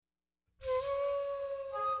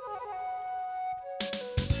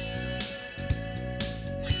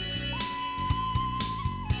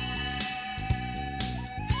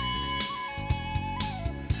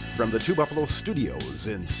from the Two Buffalo Studios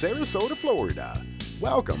in Sarasota, Florida.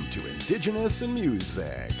 Welcome to Indigenous in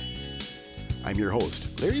Music. I'm your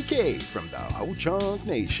host, Larry K. from the Ho-Chunk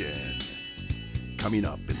Nation. Coming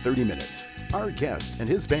up in 30 minutes, our guest and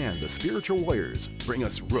his band, the Spiritual Warriors, bring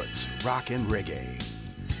us roots, rock, and reggae.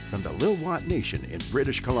 From the Lil'wat Nation in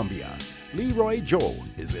British Columbia, Leroy Joe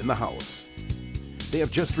is in the house. They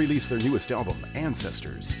have just released their newest album,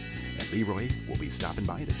 Ancestors, and Leroy will be stopping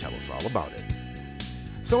by to tell us all about it.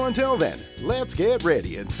 So until then, let's get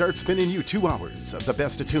ready and start spinning you 2 hours of the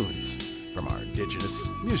best of tunes from our Indigenous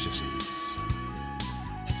musicians.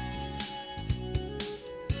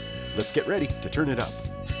 Let's get ready to turn it up.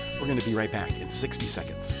 We're going to be right back in 60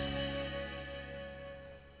 seconds.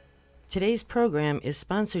 Today's program is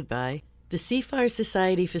sponsored by the Seafire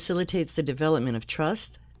Society. Facilitates the development of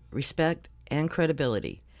trust, respect, and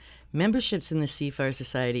credibility. Memberships in the Seafire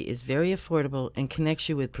Society is very affordable and connects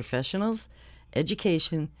you with professionals,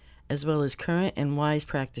 education, as well as current and wise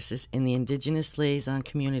practices in the Indigenous liaison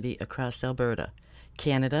community across Alberta,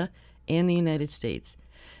 Canada, and the United States.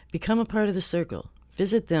 Become a part of the circle.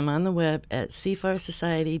 Visit them on the web at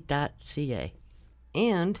seafiresociety.ca.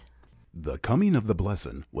 And The Coming of the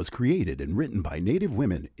Blessin' was created and written by Native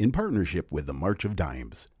women in partnership with the March of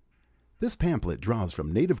Dimes. This pamphlet draws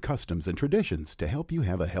from Native customs and traditions to help you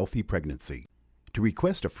have a healthy pregnancy. To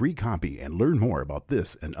request a free copy and learn more about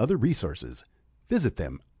this and other resources, visit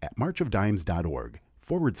them at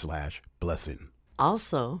marchofdimes.org/blessing.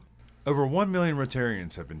 also, Over 1 million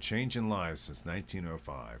Rotarians have been changing lives since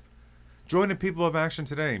 1905. Join the people of action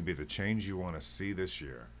today and be the change you want to see this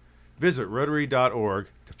year. Visit Rotary.org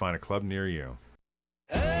to find a club near you.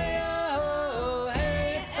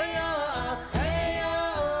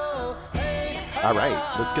 All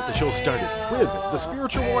right, let's get the show started with the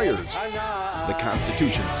Spiritual Warriors, the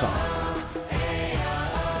Constitution Song.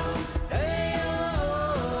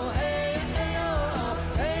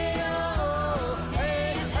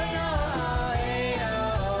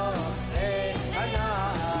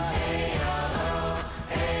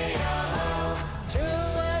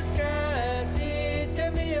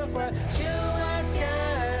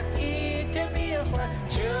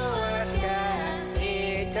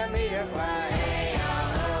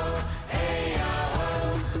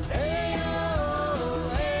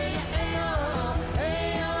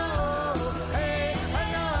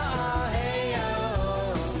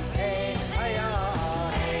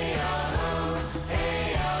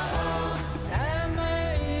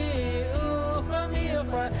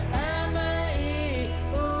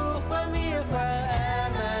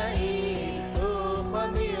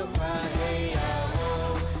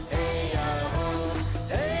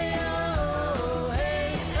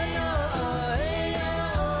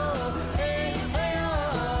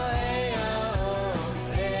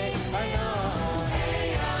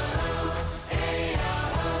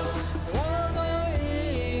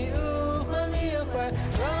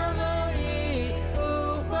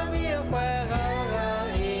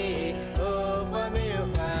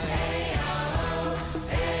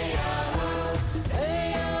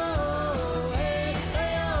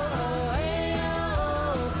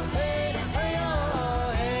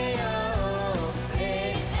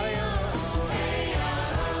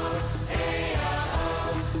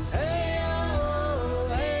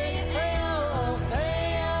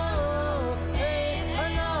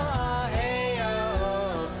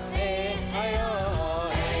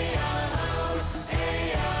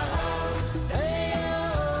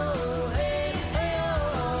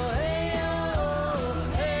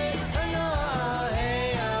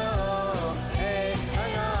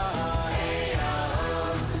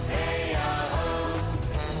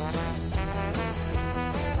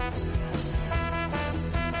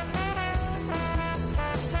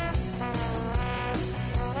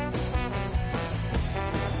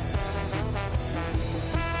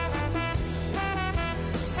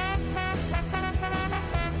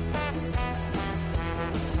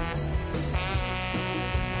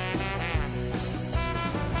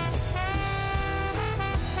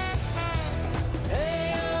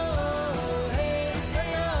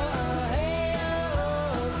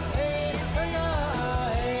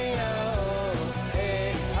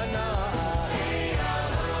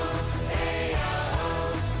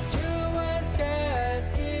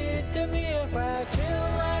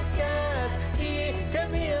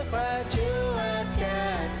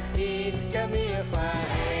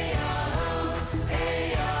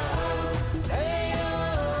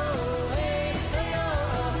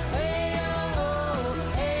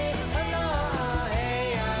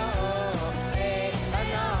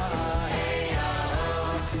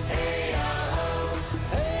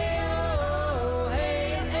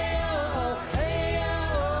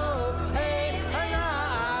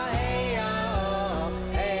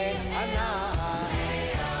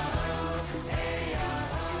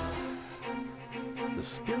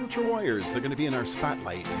 Future Warriors. They're going to be in our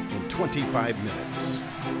spotlight in 25 minutes.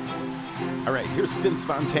 All right, here's Vince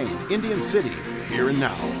Fontaine, Indian City, Here and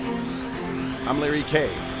Now. I'm Larry K.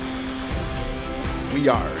 We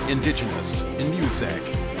are Indigenous in Music.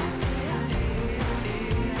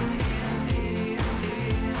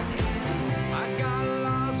 I got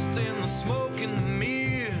lost in the smoke and the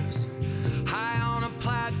mirrors, high on a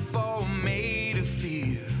platform made of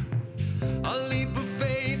fear. A leap of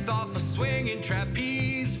faith off a swinging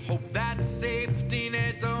trapeze. Hope that safety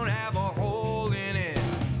net don't have a hole in it.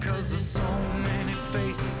 'Cause there's so many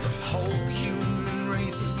faces, the whole human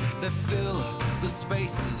races that fill up the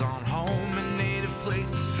spaces on home and native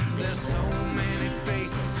places. There's so many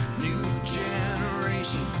faces, new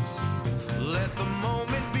generations. Let the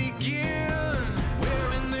moment begin.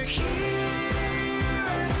 We're in the here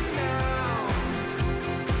and now.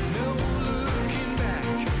 No looking back,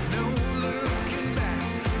 no looking back.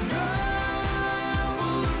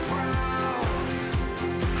 Noble and proud.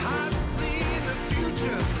 I've seen the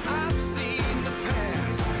future, I've seen the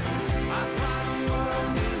past. I find a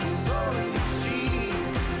world in a soaring machine,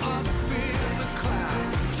 up in the cloud,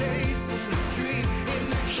 chasing a dream in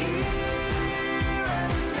the here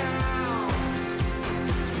and now.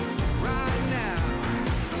 Right now,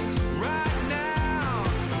 right now,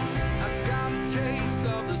 I got a taste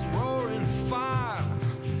of this roaring fire,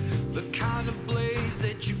 the kind of blaze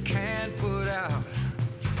that you can't put out.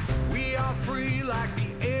 We are free like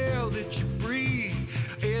the air that you breathe.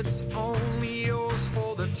 It's only yours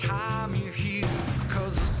for the time you're here.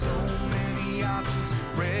 'Cause there's so many options,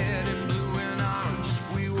 red and blue and orange.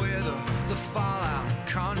 We weather the fallout,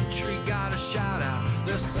 country got a shout out.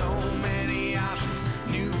 There's so many options,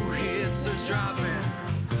 new hits are dropping.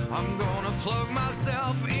 I'm gonna plug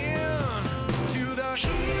myself in to the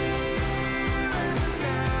here and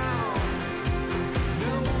now.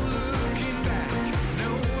 No looking back,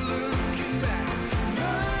 no looking back.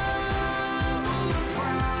 Noble and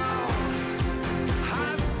proud.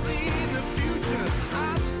 I've seen the future,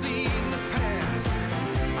 I've seen the past.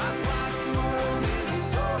 I fly the world in a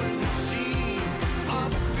soaring machine,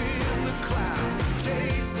 up in the cloud,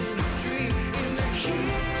 chasing a dream in the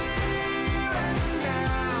here and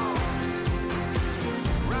now.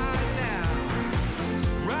 Right now,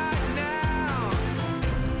 right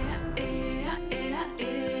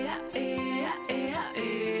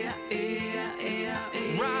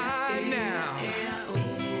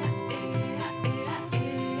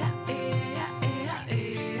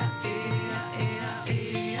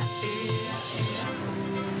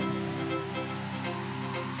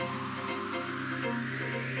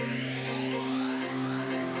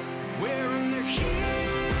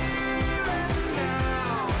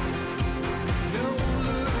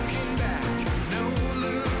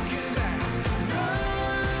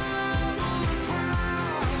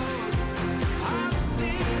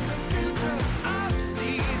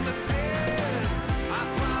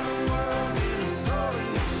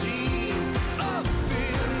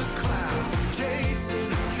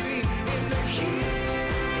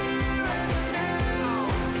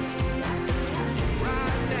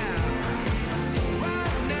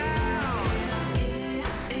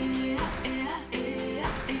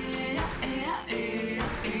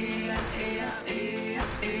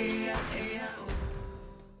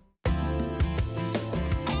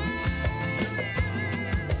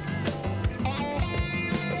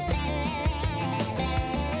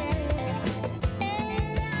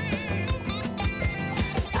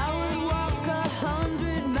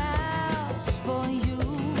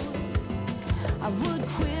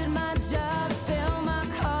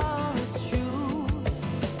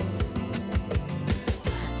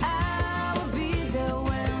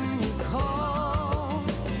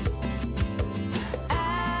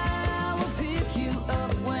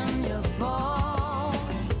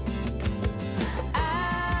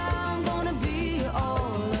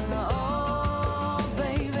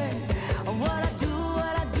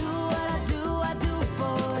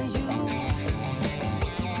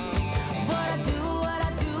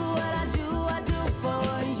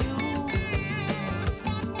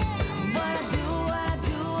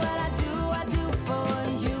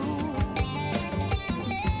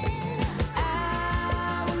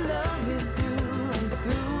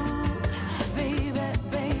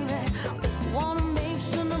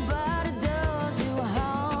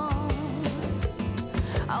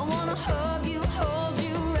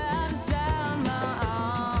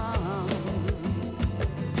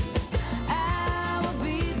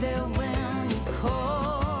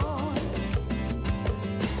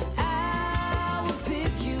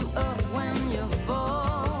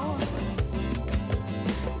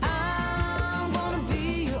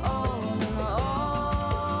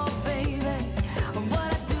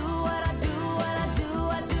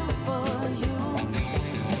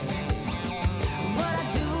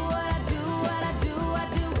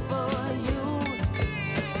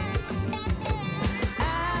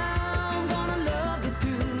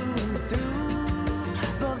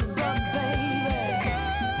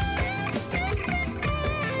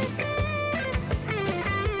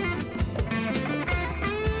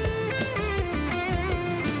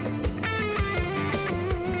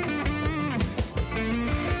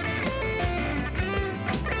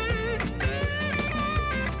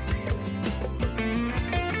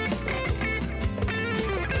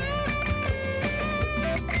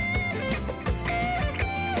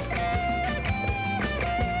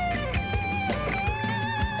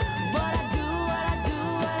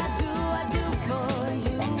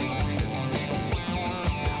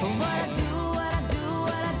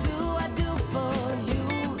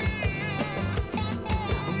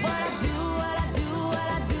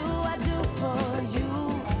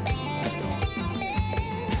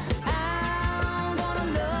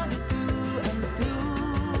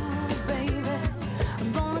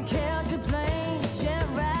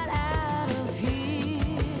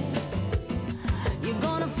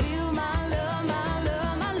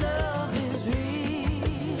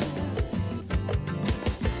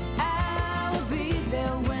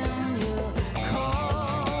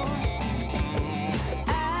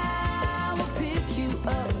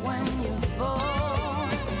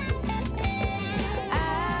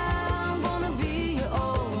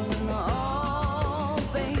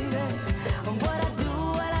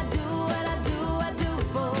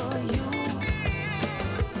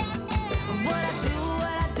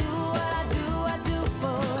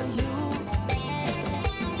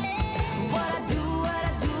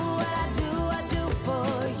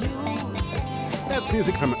This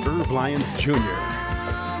music from Irv Lyons Jr. Do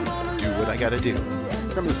What I Gotta Do,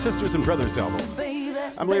 from the Sisters and Brothers album.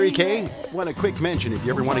 I'm Larry K. Want a quick mention, if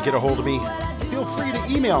you ever want to get a hold of me, feel free to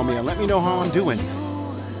email me and let me know how I'm doing.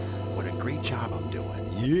 What a great job I'm doing.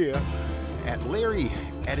 Yeah. At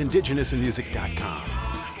Larry@indigenousinmusic.com.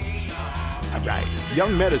 All right.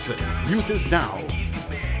 Young Medicine, Youth is Now.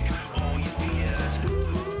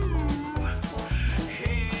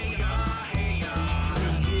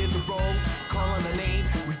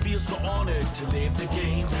 So honored to live the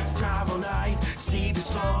game. Drive all night, see the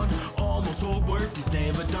sun. Almost all work is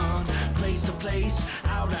never done. Place to place,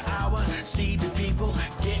 hour to hour. See the people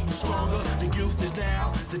getting stronger. The youth is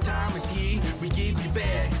now, the time is here. We give you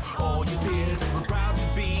back all your fear. We're proud to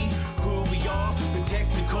be who we are.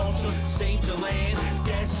 Protect the culture, save the land.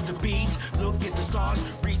 Dance to the beat, look at the stars.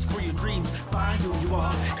 Reach for your dreams, find who you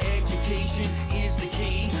are. Education is the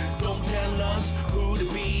key. Don't tell us who to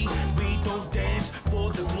be. We don't dance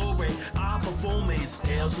for the glory. Our performance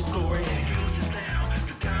tells a story.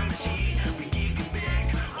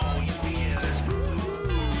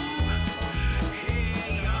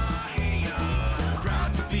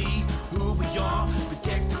 Proud to be who we are.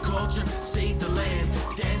 Protect the culture, save the land.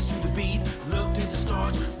 Dance to the beat, look to the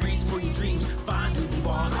stars. Reach for your dreams, find who you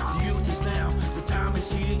are. The youth is now, the time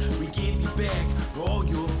is here. We give you back all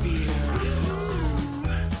your fears.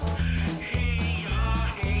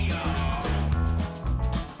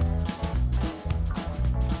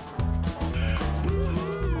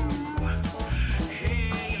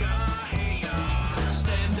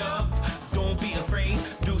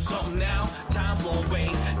 Something now, time won't wait.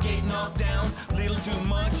 Get knocked down, little too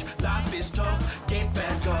much. Life is tough, get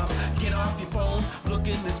back up. Get off your phone, look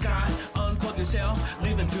in the sky. Unplug yourself,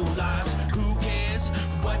 living two lives. Who cares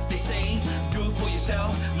what they say? Do it for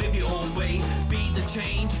yourself, live your own way. Be the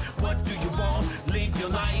change, what do you want? Live your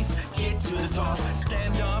life, get to the top.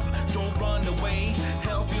 Stand up, don't run away.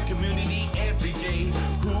 Help your community every day.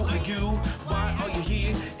 Who are you? Why are you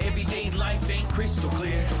here? Everyday life ain't crystal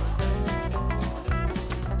clear.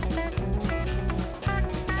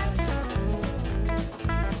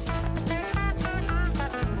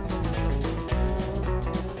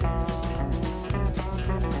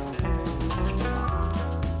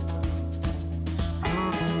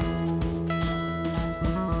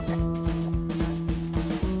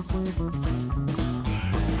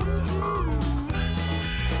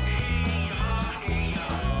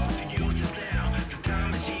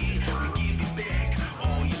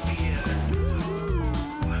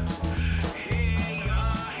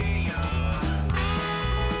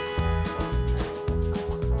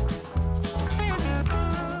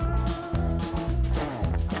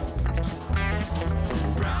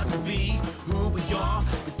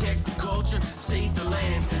 Save the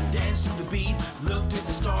land, dance to the beat, look to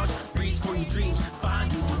the stars, reach for your dreams,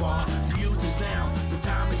 find who you are. The youth is now, the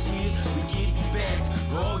time is here. We give you back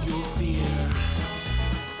all your fears.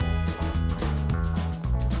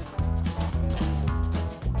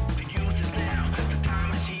 The youth is now, the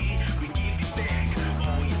time is here. We give you back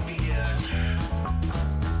all your fears.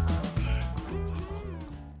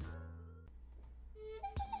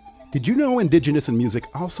 Did you know Indigenous in Music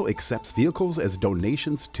also accepts vehicles as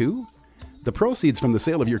donations too? The proceeds from the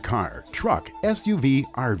sale of your car, truck,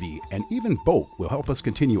 SUV, RV, and even boat will help us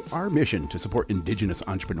continue our mission to support Indigenous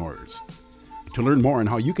entrepreneurs. To learn more on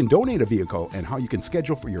how you can donate a vehicle and how you can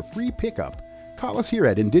schedule for your free pickup, call us here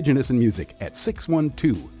at Indigenous in Music at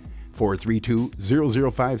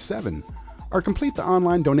 612-432-0057 or complete the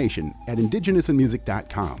online donation at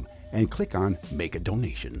indigenousinmusic.com and click on Make a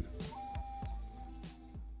Donation.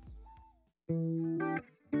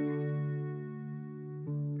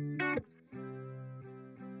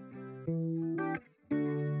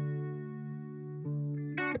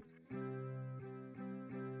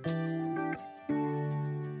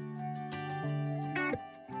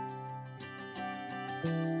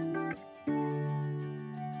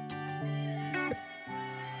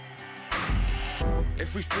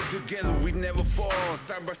 If we stick together, we never fall.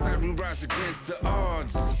 Side by side, we rise against the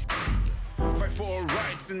odds. Fight for our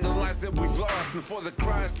rights and the lives that we've lost, and for the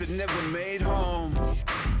cries that never made home.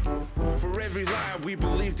 For every lie we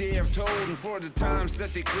believe they have told, and for the times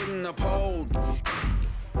that they couldn't uphold.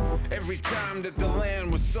 Every time that the land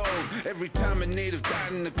was sold, every time a native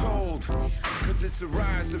died in the cold. Cause it's the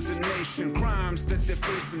rise of the nation, crimes that they're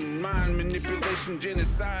facing, mind manipulation,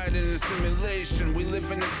 genocide and assimilation. We live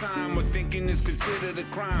in a time where thinking is considered a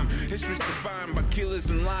crime. History's defined by killers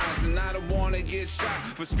and lies, and I don't wanna get shot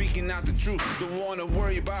for speaking out the truth. Don't wanna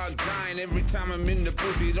worry about dying every time I'm in the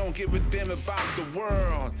booth. They don't give a damn about the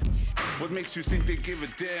world. What makes you think they give a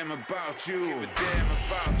damn about you? Give a damn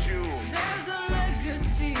about you. There's a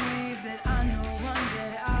legacy that I know one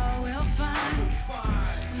day I will find.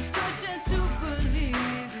 I'm searching to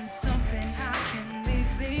believe in something I can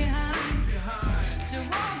leave behind. To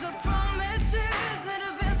all the promises that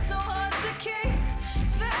have been so hard to keep,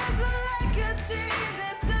 there's a legacy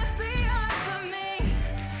that's set behind for me,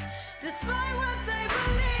 despite what they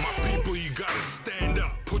believe. My people, you gotta stand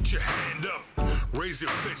up, put your hand up, raise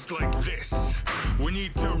your fist like this. We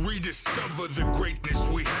need to rediscover the greatness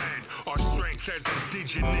we had, our strength as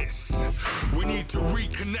indigenous. We need to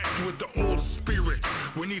reconnect with the old spirits.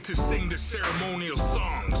 We need to sing the ceremonial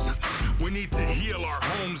songs. We need to heal our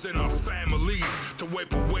homes and our families to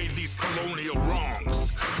wipe away these colonial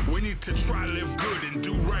wrongs. We need to try to live good and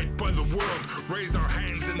do right by the world, raise our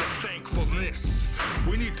hands in the thankfulness.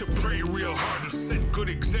 We need to pray real hard and set good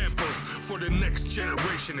examples for the next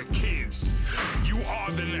generation of kids. You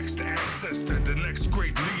are the next ancestor, the next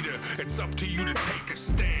great leader. It's up to you to take a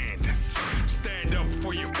stand. Stand up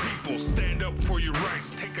for your people, stand up for your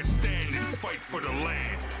rights. Take a stand and fight for the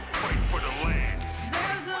land. Fight for the land.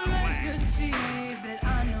 There's a legacy that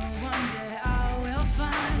I know one day I will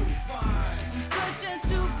find. I'm searching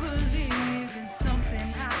to believe in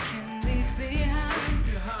something I can leave behind.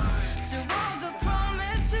 To all the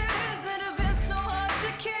promises that have been so hard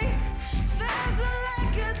to keep, there's a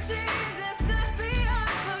legacy that's set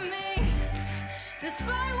behind for me,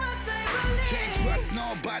 despite what they believe. Can't trust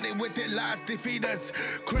nobody with their lies defeat us.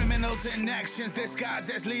 Criminals in actions disguised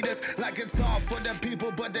as leaders, like it's all for the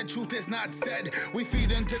people, but the truth is not said. We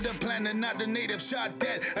feed into the planet, not the native shot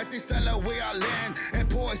dead, as they sell away our land and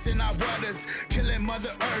poison our waters, killing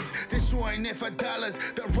Mother Earth, destroying it for dollars.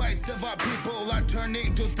 The rights of our people are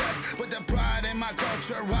turning to dust, but the pride in my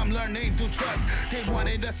culture I'm learning to trust. They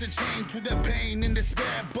wanted us to change to the pain and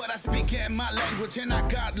despair, but I speak in my language and I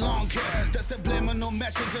got long hair. The subliminal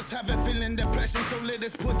messages have a feeling depression, so let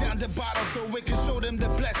us put down the bottle so we can show them the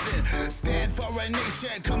blessing. Stand for a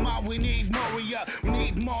nation, come on, we need more. We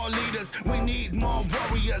need more leaders, we need more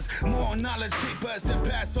warriors, more knowledge keepers to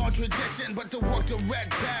pass on tradition. But to walk the red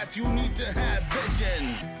path, you need to have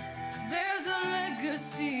vision. There's a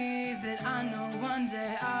legacy that I know one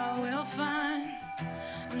day I will find.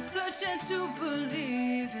 I'm searching to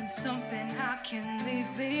believe in something I can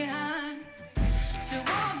leave behind. To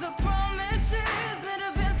all the promises that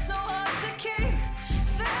have been so hard to keep,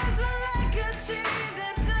 there's a legacy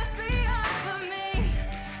that's set behind for me,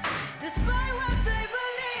 despite what they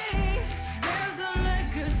believe. There's a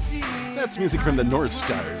legacy. That's music from the North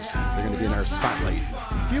Stars. They're going to be in our spotlight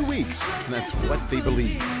in a few weeks, and that's What They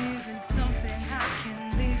Believe.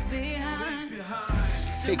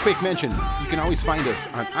 Hey, quick mention, you can always find us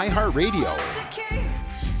on iHeartRadio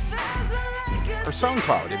or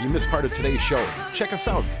SoundCloud. If you missed part of today's show, check us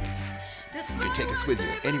out. You can take us with you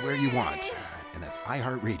anywhere you want. And that's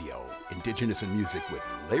iHeartRadio, Indigenous in Music with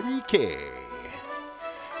Larry K.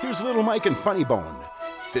 Here's Little Mike and Funny Bone,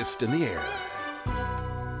 Fist in the Air.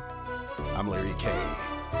 I'm Larry K.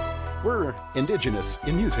 We're Indigenous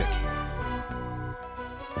in Music.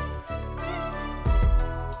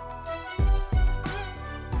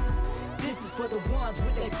 For the ones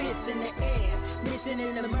with their fists in the air, missing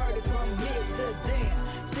in the murder from here to there,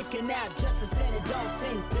 seeking out justice and it don't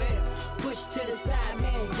seem fair. Push to the side,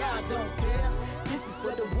 man, y'all don't care. This is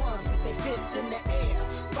for the ones with their fists in the air,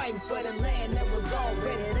 fighting for the land that was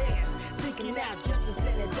already theirs, seeking out justice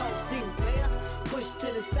and it don't seem fair. Push to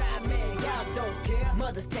the side, man, y'all don't care.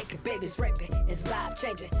 Mothers taking, babies raping, it's life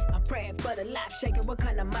changing. I'm praying for the life shaking. What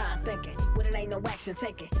kind of mind thinking? When it ain't no action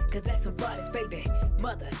taken, cause that's somebody's baby.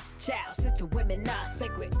 Mother, child, sister, women are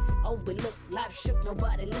sacred. Overlooked, life shook,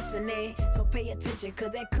 nobody listening. So pay attention,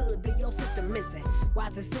 cause that could be your system missing.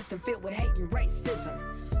 Why's the system filled with hate and racism?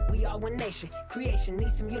 We are one nation, creation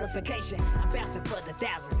needs some unification. I'm bouncing for the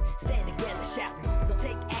thousands, stand together shouting. So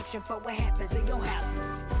take action for what happens in your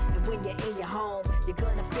houses. And when you're in your home, you're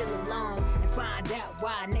gonna feel alone and find out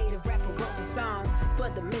why a native rapper wrote the song. For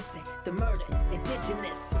the missing, the murder,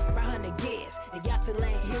 indigenous, for 100 years, and y'all still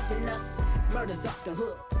ain't hearing us. Murder's off the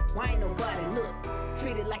hook, why ain't nobody look?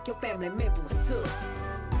 Treated like your family member was took.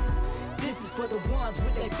 This is for the ones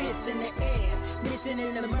with their fists in the air, missing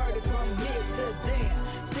in the murder from here to there,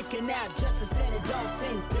 seeking out justice and it don't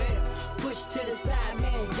seem fair. Push to the side,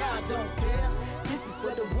 man, y'all don't care. This is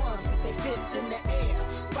for the ones with their fists in the air,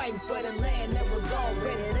 fighting for the land that was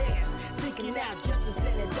already theirs, seeking out justice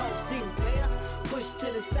and it don't seem fair. Push to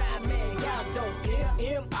the side, man, y'all don't care.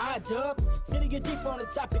 M.I.Dub, finna get deep on the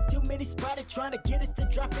topic. Too many spotted trying to get us to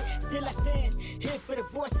drop it. Still I stand here for the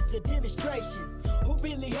voices of demonstration. who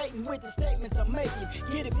really hating with the statements I'm making.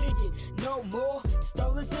 Get it figured, no more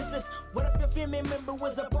stolen sisters. What if your family member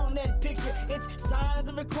was up on that picture? It's signs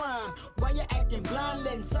of a crime. Why you acting blind,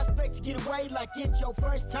 letting suspects get away like it's your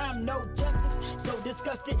first time? No justice, so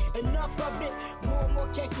disgusted. Enough of it, more and more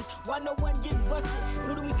cases. Why no one getting busted?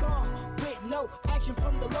 Who do we call? With no action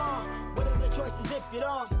from the law. What are the choices if it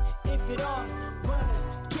all? Runners,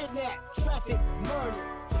 kidnap, traffic, murder.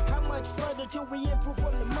 How much further till we improve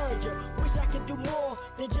from the merger? Wish I could do more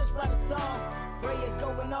than just write a song. Prayers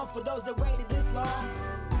going on for those that waited this long.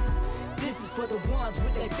 This is for the ones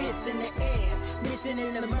with their fists in the air, missing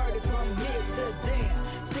in the murder from here to there.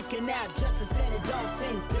 Sticking out justice and it don't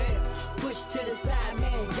seem fair. Push to the side,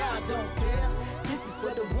 man, y'all don't care. This is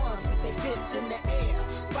for the ones with their fists in the air,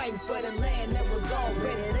 fighting for the land that was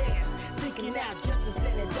already theirs. Seeking out justice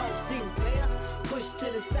and it don't seem fair. Push to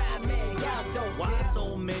the side, man, y'all don't care. Why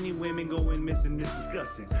so many women going missing? It's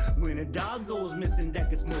disgusting. When a dog goes missing, that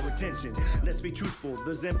gets more attention. Let's be truthful,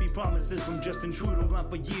 there's empty promises from Justin Trudeau. Run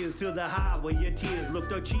for years to the highway, your tears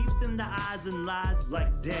looked our chiefs in the eyes and lies like,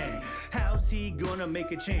 dang, how's he gonna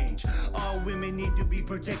make a change? All women need to be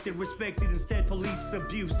protected, respected. Instead, police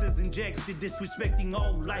abuse is injected, disrespecting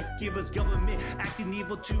all life givers. Government acting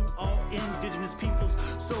evil to all indigenous peoples.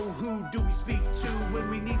 So who do we speak to when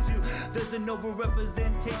we need to? There's an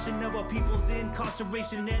overrepresentation of our people's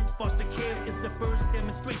incarceration, and foster care is the first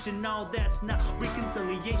demonstration. All that's not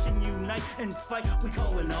reconciliation. Unite and fight, we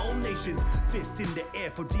call in all nations. Fist in the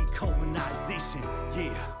air for decolonization.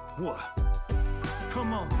 Yeah, what?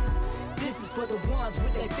 Come on. This is for the ones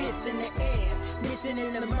with their fists in the air, missing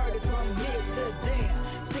in the murder from here to there.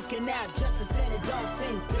 Sticking out justice and it don't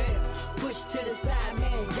seem fair. Push to the side,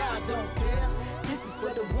 man, y'all don't care. This is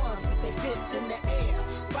for the ones with their fists in the air,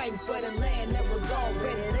 fighting for the land that was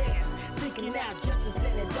already theirs. Seeking out justice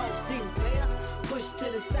and it don't seem fair. Push to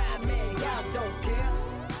the side, man, y'all don't care.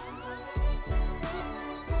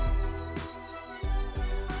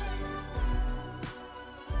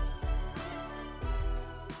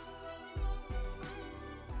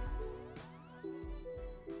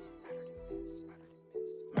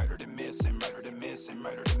 Murdered and missing, murdered and missing,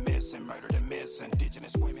 murdered and missing, murdered and missing.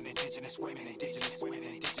 Indigenous women, indigenous women, indigenous women,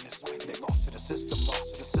 indigenous women. They lost to the system,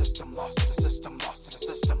 lost to the system, lost to the system, lost to the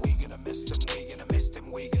system. We gonna miss them, we gonna miss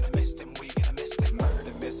them, we gonna miss them, we gonna miss them. Murdered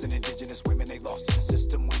and missing, indigenous women, they lost to the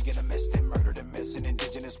system. We gonna miss them. Murdered and missing,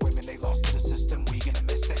 indigenous women, they lost to the system. We gonna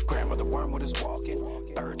miss them. Grandmother wormwood is walking,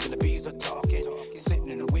 birds and the bees are talking, sitting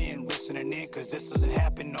in the wind, listening in, 'cause this doesn't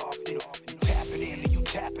happen often. You tapping in and you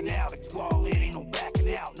tapping out, if you all in, ain't no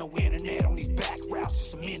backing out. No internet on these back routes,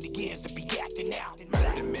 just some Indians to be acting out.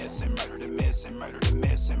 Murdered and missing, murdered and missing, murdered and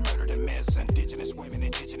missing, murdered and missing. Indigenous women,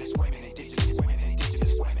 indigenous women, indigenous women,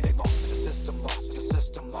 indigenous women. They lost to the system, lost to the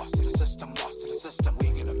system, lost to the system, lost to the system.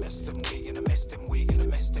 We gonna miss them, we gonna miss them, we gonna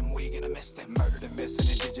miss them, we gonna miss them. Murdered and missing,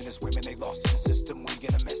 indigenous women, they lost to the system. We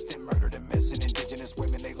gonna miss them. Murdered and missing, indigenous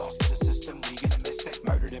women, they lost to the system. We gonna miss them.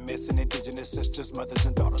 Murdered and missing, indigenous sisters, mothers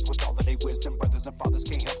and daughters with all of their wisdom. Brothers and fathers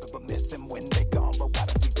can't help it but miss them when they gone. But why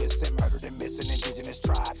don't we listen? Murdered and missing, indigenous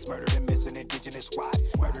tribes. Murdered and missing, indigenous wives.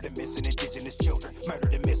 Murdered and missing, indigenous children.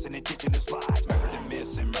 Murdered and missing, indigenous lives. Murdered and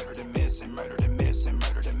missing, murdered and missing, murdered and missing,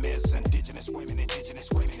 murdered and missing. Indigenous women, indigenous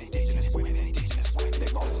women, indigenous women, indigenous women.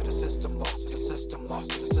 They lost to the system, lost to the system, lost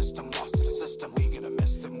to the system, lost to the system. We gonna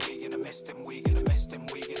miss them, we gonna miss them, we gonna miss them,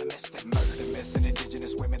 we gonna miss them. Murdered and missing,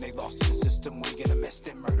 indigenous women, they lost to the system. We gonna miss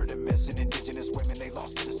them. Murdered and missing, indigenous women, they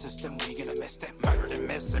lost to the system. We gonna miss them. Murdered and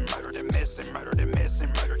missing, murdered and missing, murdered and missing,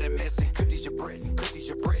 murdered and missing. Khadijah Britain,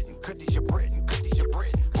 Khadijah Britain, Khadijah Britain, Khadijah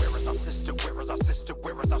Britain. Where is our sister? Where is our sister?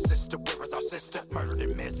 Where is our sister? Where is our sister? Murdered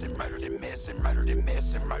and missing, murdered and missing, murdered and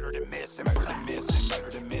missing, murdered and missing, murdered and missing,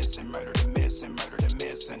 murdered and missing, murdered and missing, murdered and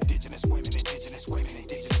missing. Indigenous women, indigenous women,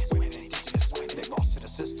 indigenous women, indigenous women. They lost to the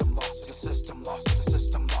system, lost to the system, lost to the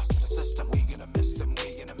system, lost to the system. We gonna miss them,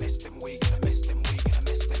 we gonna miss them, we gonna miss them, we gonna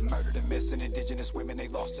miss them. Murdered and missing, indigenous women, they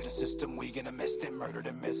lost to the system. We gonna miss them. Murdered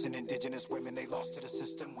and missing, indigenous women, they lost to the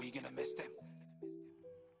system. We gonna miss them.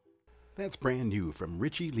 That's brand new from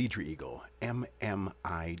Richie Leadreagle,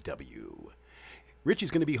 MMIW.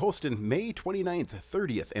 Richie's going to be hosting May 29th,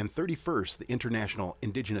 30th, and 31st, the International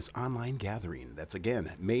Indigenous Online Gathering. That's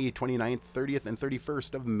again, May 29th, 30th, and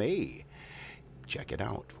 31st of May. Check it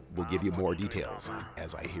out. We'll give you more details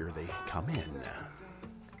as I hear they come in.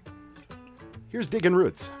 Here's Diggin'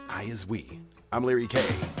 Roots, I Is We. I'm Larry K.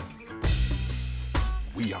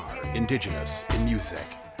 We are Indigenous in Music.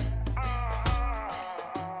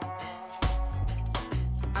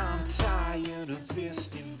 I'm tired of this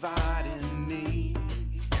dividing me.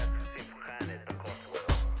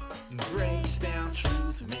 Breaks down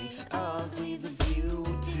truth, makes ugly the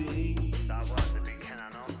beauty.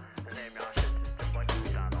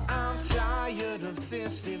 of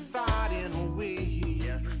this dividing we.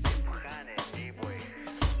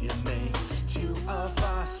 It makes two of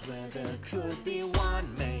us where there could be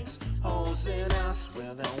one. Makes holes in us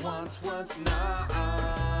where there once was none.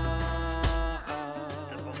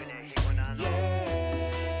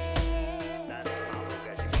 Yeah.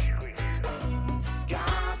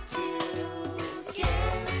 Got to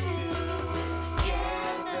get together.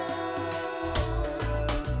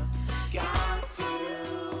 Got to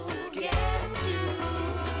get together.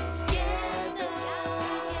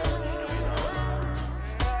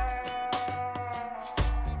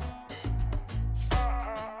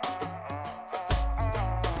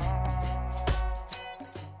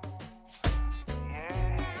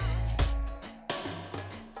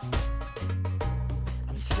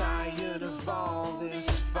 I'm tired of all this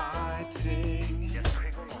fighting.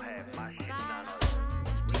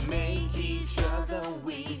 We make each other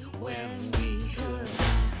weak when we could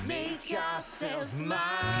make ourselves mighty.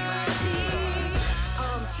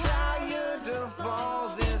 I'm tired of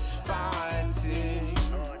all this fighting.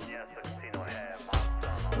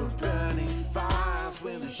 We're burning fires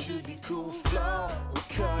when there should be cool flow. We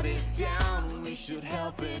cut it down when we should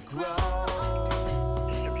help it grow.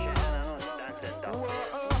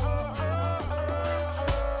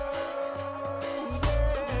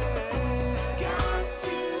 Got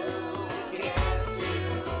to get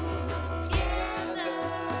together.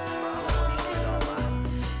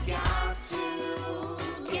 Got to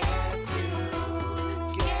get together.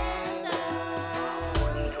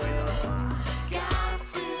 Got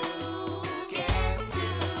to get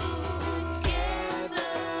together.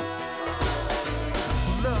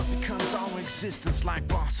 Love becomes our existence like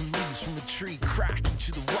blossom leaves from a tree, cracking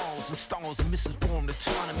through the walls and stalls of misinformed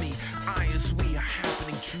autonomy. I as we are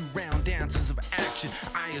happening, true round dances of action.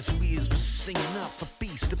 I as we as we're singing up for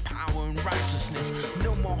peace, the power and righteousness.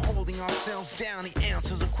 No more holding ourselves down, the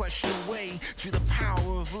answers are questioned away. Through the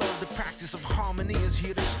power of love, the practice of harmony is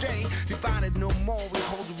here to stay. Divided no more, we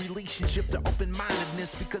hold a relationship to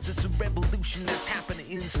open-mindedness, because it's a revolution that's happening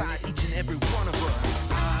inside each and every one of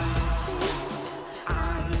us.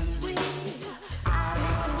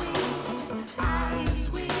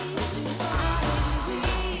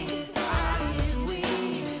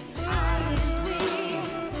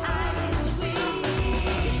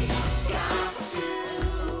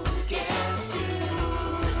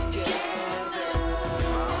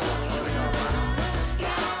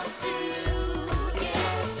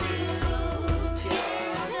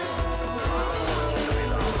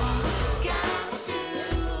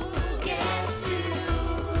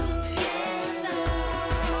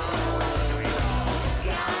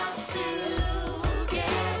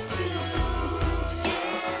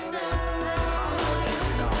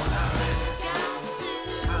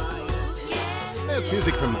 That's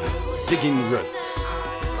music from Digging Roots.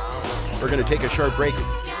 We're going to take a short break.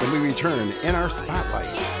 When we return, in our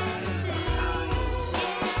spotlight,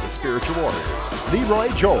 the Spiritual Warriors. Leroy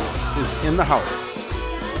Joel is in the house.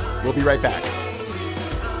 We'll be right back.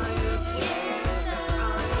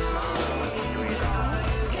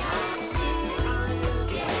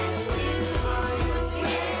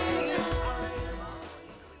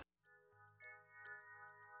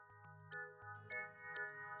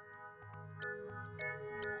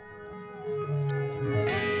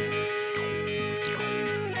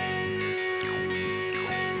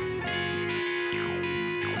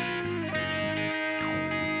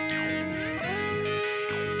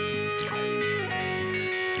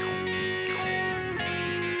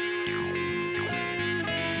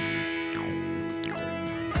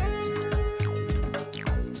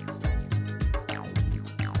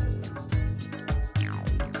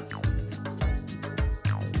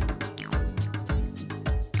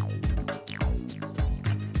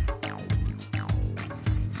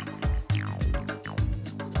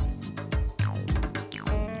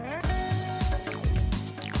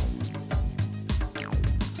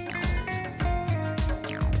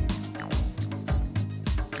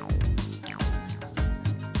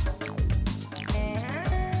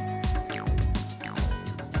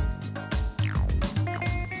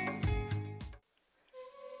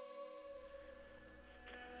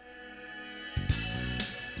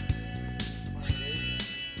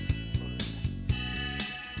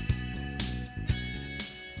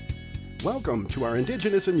 Welcome to our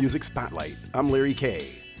Indigenous and Music Spotlight. I'm Larry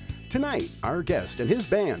K. Tonight, our guest and his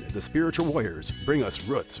band, the Spiritual Warriors, bring us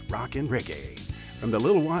roots, rock, and reggae. From the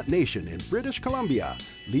Little Wat Nation in British Columbia,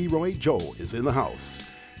 Leroy Joel is in the house.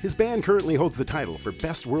 His band currently holds the title for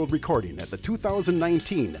Best World Recording at the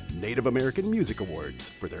 2019 Native American Music Awards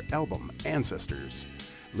for their album Ancestors.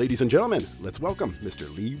 Ladies and gentlemen, let's welcome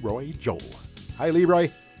Mr. Leroy Joel. Hi, Leroy.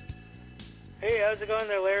 Hey, how's it going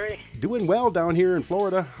there, Larry? Doing well down here in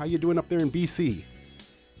Florida. How you doing up there in BC?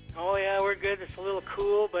 Oh, yeah, we're good. It's a little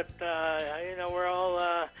cool, but, we're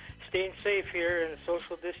all staying safe here and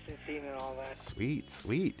social distancing and all that. Sweet,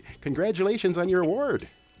 sweet. Congratulations on your award.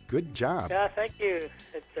 Good job. Yeah, thank you.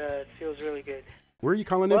 It feels really good. Where are you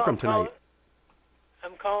calling in from tonight?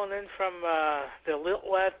 I'm calling in from the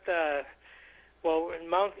Lil'wat,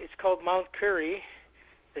 it's called Mount Currie,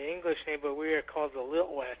 the English name, but we are called the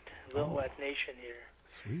Lil'wat Nation here.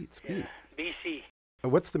 Sweet, sweet. Yeah, BC.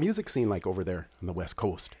 What's the music scene like over there on the West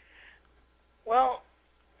Coast? Well,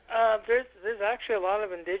 there's actually a lot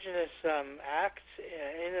of indigenous acts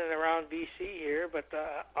in and around BC here, but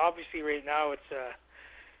obviously right now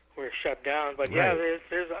we're shut down. But yeah,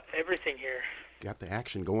 there's everything here. Got the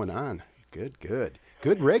action going on. Good, good.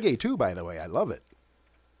 Good reggae too, by the way. I love it.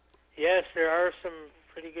 Yes, there are some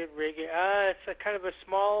pretty good reggae. It's a kind of a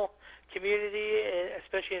small community,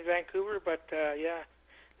 especially in Vancouver, but yeah,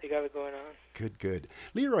 they got it going on. Good, good.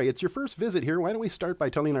 Leroy, it's your first visit here. Why don't we start by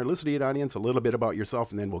telling our listening audience a little bit about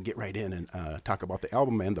yourself, and then we'll get right in and talk about the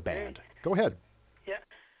album and the band. Go ahead. Yeah.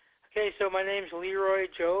 Okay, so my name's Leroy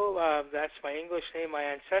Joe. That's my English name. My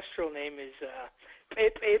ancestral name is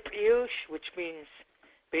Pepiush, which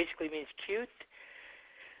basically means cute.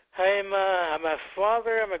 I'm a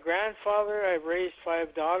father. I'm a grandfather. I've raised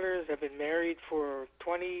 5 daughters. I've been married for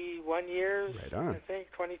 21 years. Right on. I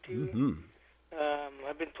think 22. Mm-hmm.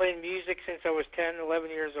 I've been playing music since I was 10, 11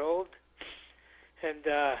 years old, and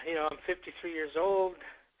I'm 53 years old.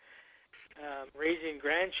 Raising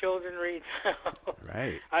grandchildren right now.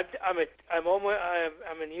 Right.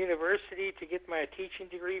 I'm in university to get my teaching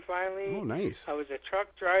degree finally. Oh, nice. I was a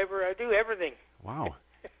truck driver. I do everything. Wow.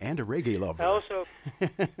 And a reggae lover. I also,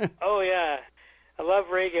 oh yeah, I love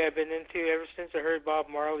reggae. I've been into ever since I heard Bob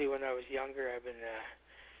Marley when I was younger.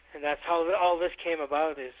 And that's how all this came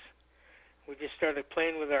about. Is we just started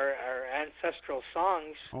playing with our ancestral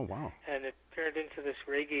songs. Oh wow. And it turned into this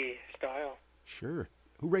reggae style. Sure.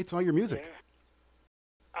 Who writes all your music?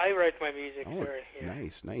 Yeah. I write my music. Oh, sorry. Yeah.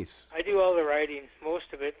 Nice, nice. I do all the writing,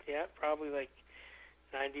 most of it. Yeah, probably like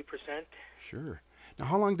 90%. Sure. Now,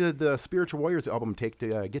 how long did the Spiritual Warriors album take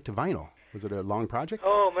to get to vinyl? Was it a long project?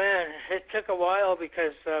 Oh, man, it took a while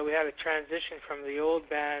because we had a transition from the old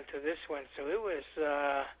band to this one. So it was,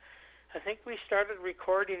 I think we started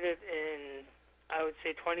recording it in, I would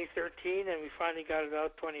say, 2013, and we finally got it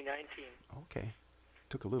out 2019. Okay.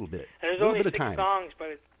 Took a little bit. And there's only 6 songs, but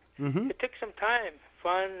it took some time.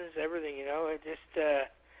 Funds, everything, It just,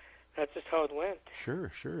 that's just how it went.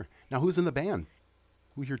 Sure, sure. Now, who's in the band?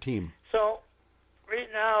 Who's your team? So, right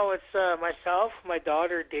now, it's myself, my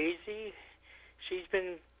daughter, Daisy. She's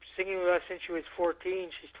been singing with us since she was 14.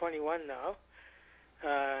 She's 21 now.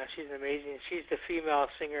 She's amazing. She's the female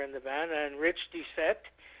singer in the band. And Rich Doucette,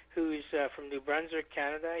 who's from New Brunswick,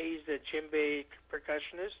 Canada. He's the djembe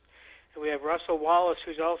percussionist. And we have Russell Wallace,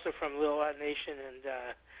 who's also from Lil'wat Nation, and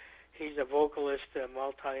he's a vocalist, a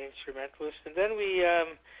multi-instrumentalist. And then we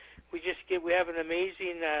have an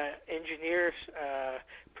amazing engineer,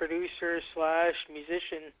 producer /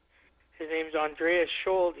 musician. His name's Andreas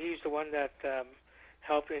Schold. He's the one that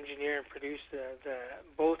helped engineer and produce the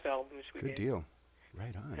both albums we did. Good deal.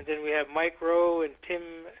 Right on. And then we have Mike Rowe and Tim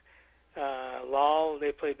Lal.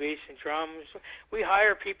 They play bass and drums. We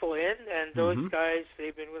hire people in, and those guys,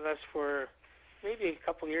 they've been with us for maybe a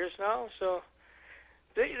couple years now. So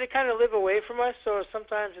they kind of live away from us. So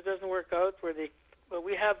sometimes it doesn't work out but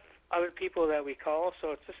we have other people that we call.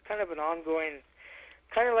 So it's just kind of an ongoing,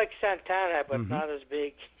 kind of like Santana, but not as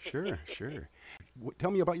big. Sure, sure.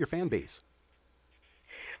 Tell me about your fan base.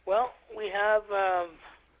 Well, we have,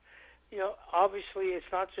 obviously it's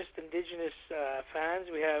not just indigenous fans.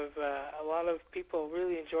 We have a lot of people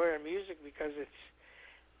really enjoy our music because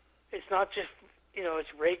it's not just, it's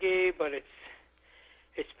reggae, but it's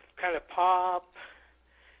kind of pop,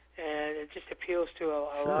 and it just appeals to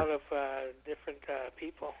a lot of different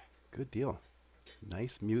people. Good deal.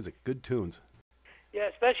 Nice music, good tunes. Yeah,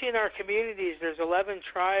 especially in our communities. There's 11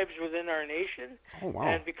 tribes within our nation. Oh, wow.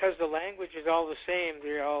 And because the language is all the same,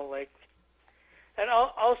 they're all like... And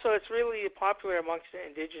also, it's really popular amongst the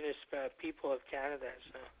indigenous people of Canada.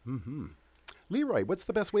 So. Leroy, what's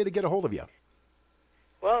the best way to get a hold of you?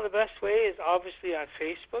 Well, the best way is obviously on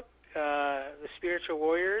Facebook, the Spiritual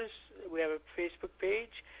Warriors. We have a Facebook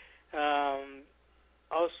page.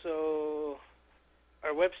 Also,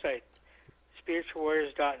 our website,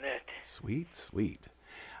 spiritualwarriors.net. Sweet, sweet.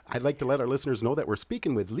 I'd like to let our listeners know that we're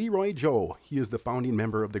speaking with Leroy Joe. He is the founding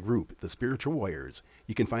member of the group, The Spiritual Warriors.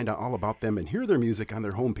 You can find out all about them and hear their music on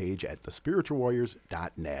their homepage at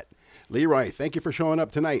thespiritualwarriors.net. Leroy, thank you for showing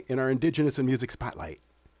up tonight in our Indigenous and Music Spotlight.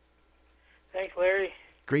 Thanks, Larry.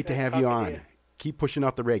 Great to have you on. Keep pushing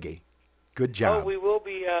out the reggae. Good job. Oh, we will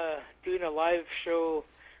be doing a live show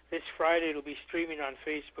this Friday. It'll be streaming on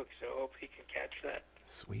Facebook, so hope you can catch that.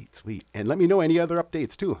 Sweet, sweet. And let me know any other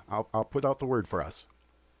updates, too. I'll put out the word for us.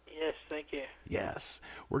 Yes, thank you. Yes.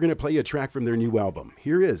 We're going to play a track from their new album.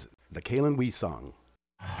 Here is the Kalen Wee Song.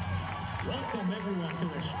 Welcome, everyone, to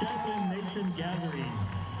the Step-In Nation Gathering.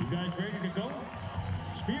 You guys ready to go?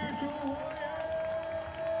 Spiritual Warriors!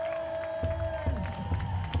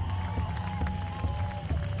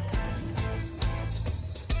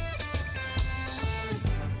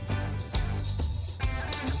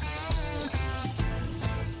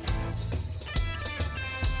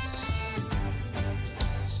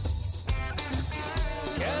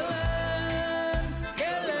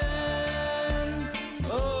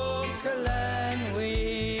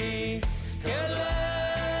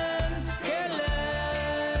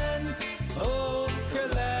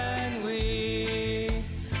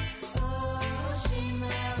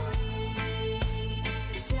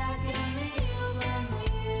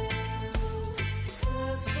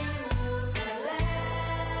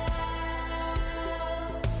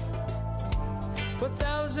 For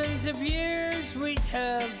thousands of years we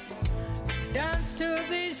have danced to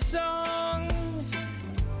these songs,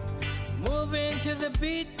 moving to the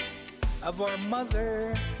beat of our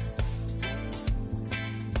mother.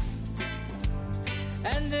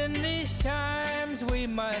 And in these times we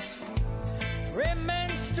must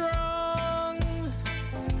remain strong.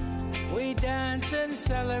 We dance in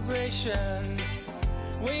celebration,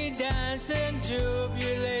 we dance in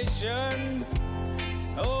jubilation.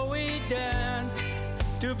 Oh, we dance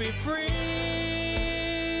to be free.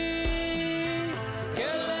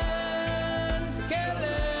 Kellen,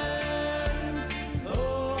 Kellen,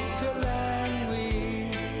 oh, Kellen,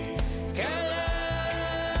 we.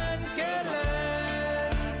 Kellen,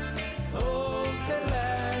 Kellen, oh,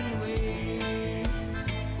 Kellen, we.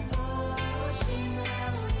 Oh, Shima,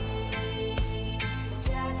 we.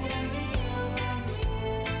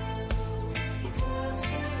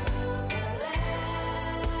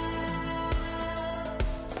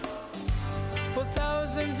 For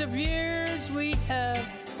thousands of years we have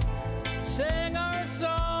sang our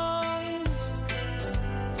songs,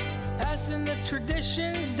 passing the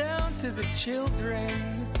traditions down to the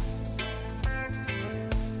children.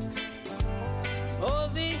 All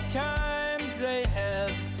these times they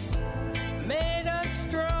have made us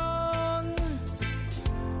strong.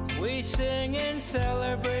 We sing in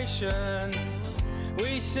celebration,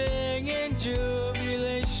 we sing in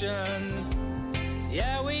jubilation.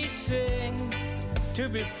 Yeah, we sing to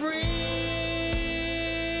be free.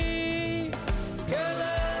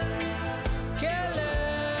 Kellen,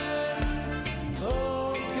 Kellen,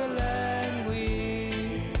 oh, Kellen,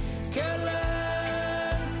 we.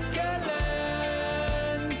 Kellen,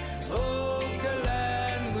 Kellen, oh,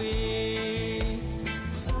 Kellen, we.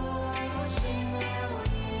 Oh, Shima, we.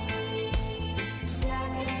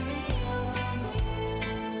 Takami, oh,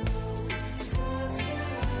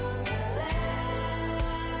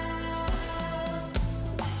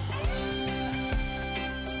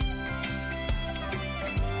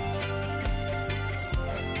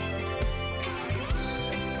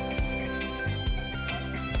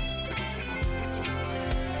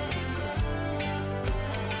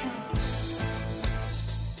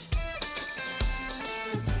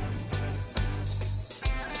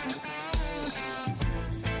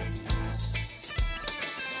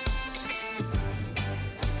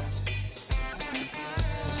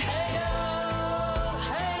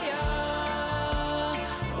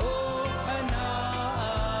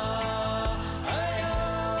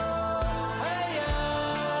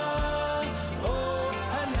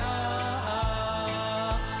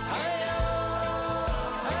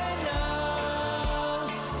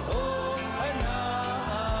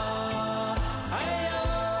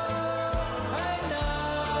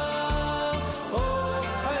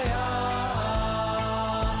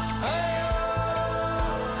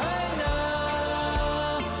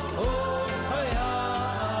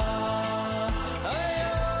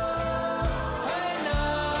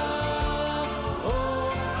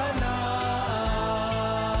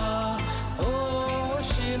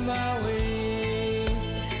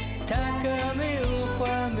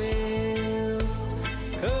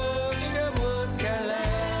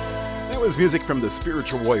 That was music from the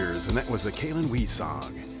Spiritual Warriors, and that was the Kalen Wee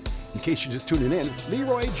Song. In case you're just tuning in,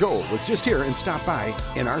 Leroy Joel was just here and stopped by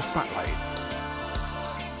in our spotlight.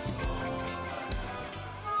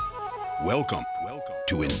 Welcome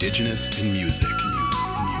to Indigenous in Music.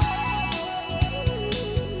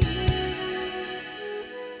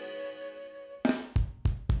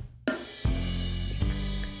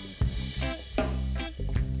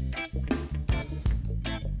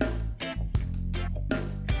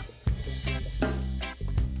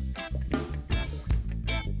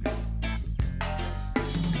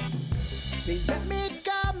 Please let me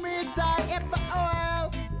come reside in the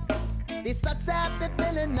oil. These thoughts have been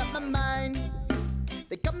filling up my mind.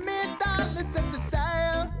 They come without sense of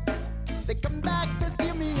style. They come back to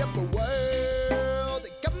steal me up a world.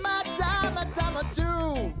 They come a time or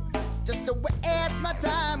two, just to waste my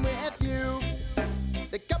time with you.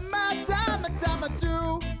 They come a time or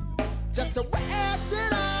two, just to waste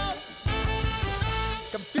it all.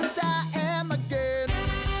 Confused I am again,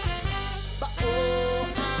 but oh,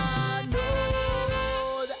 I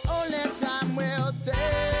know the only time will tell.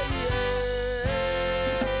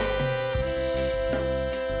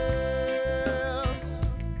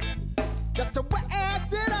 Just to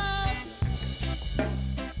waste it all.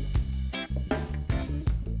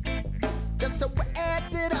 Just to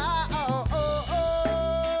waste it all.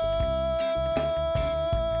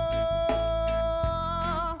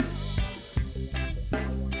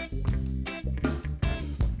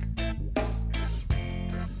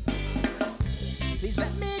 Please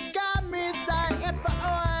let me come reside in the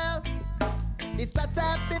oil. These thoughts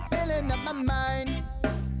have been filling up my mind.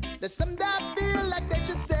 There's some that feel like they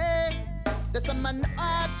should stay. There's some I know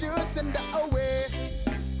I should send away.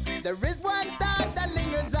 There is one thought that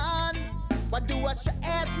lingers on. Why do I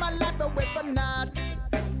stress my life away for naught?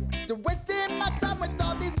 Still wasting my time with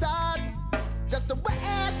all these thoughts, just to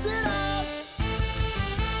waste it all.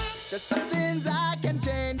 There's some things I can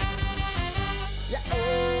change. Yeah,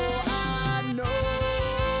 oh, I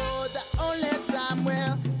know the only time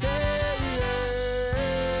will tell.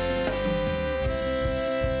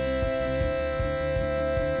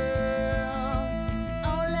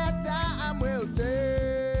 Only time will tell.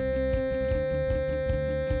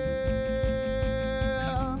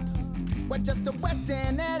 We're just a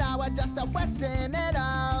wasting it all. We're just a wasting it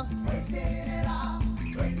all. Wasting it all.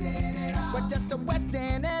 Wasting it all. We're just a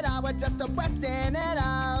wasting it all. We're just a wasting it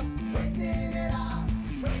all. Wasting it all.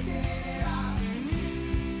 Wasting it all.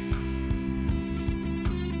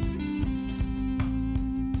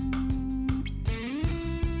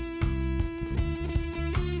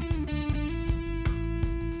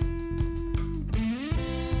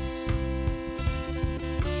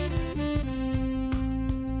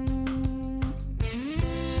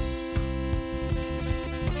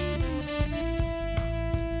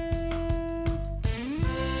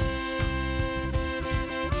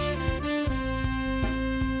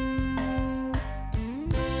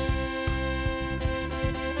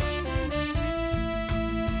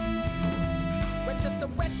 We're just a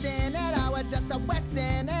wasting it all. We're just a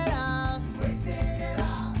wasting it all. Wasting it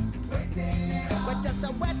all. Wasting it all. We're just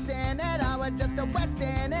a wasting it all. We're just a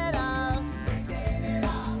wasting it all. Wasting it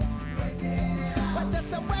all. Wasting it all. We're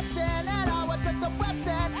just a wasting it all. We're just a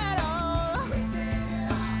wasting it all. Wasting it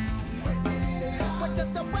all. Wasting it all. We're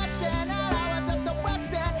just a wasting it all. We're just a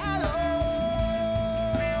wasting it all.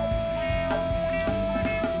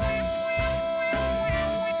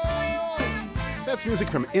 That's music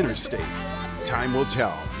from Interstate. Time Will Tell,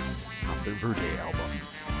 off their Verde album.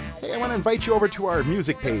 Hey, I want to invite you over to our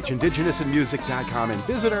music page, indigenousinmusic.com, and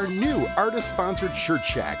visit our new artist-sponsored Shirt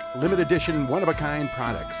Shack, limited edition, one-of-a-kind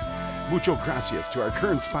products. Mucho gracias to our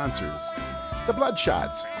current sponsors. The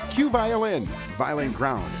Bloodshots, Q Violin, Violin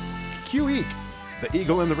Ground, Q Eek, The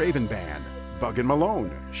Eagle and the Raven Band, Bug and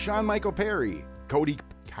Malone, Sean Michael Perry, Cody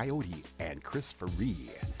Coyote, and Chris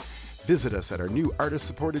Faree. Visit us at our new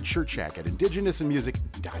artist-supported Shirt Shack at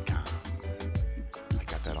indigenousinmusic.com. I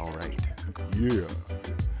got that all right. Yeah.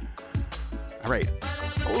 All right.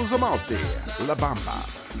 Ozomalte, La Bamba.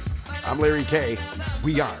 I'm Larry K.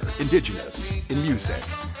 We are Indigenous in Music.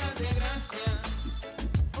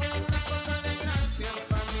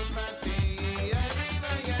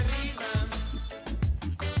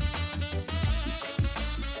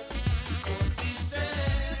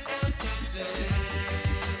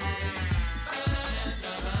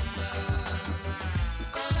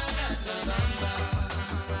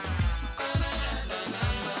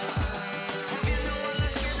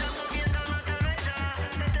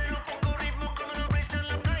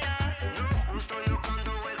 Justo yo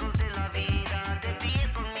cuando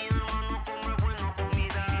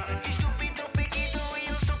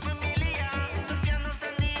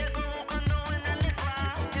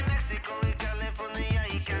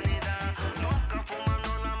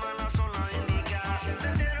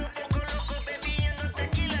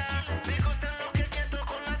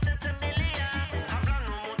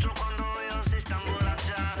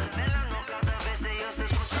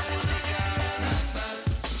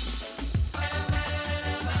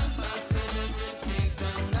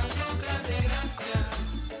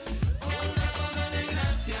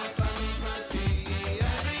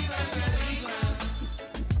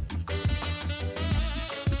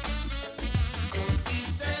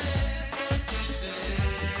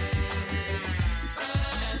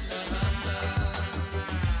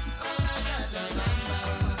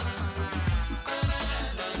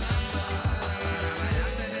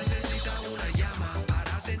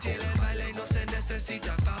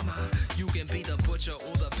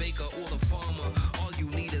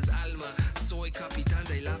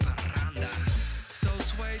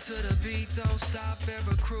beat don't stop,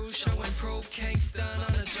 ever cruise, showing proof, can't stun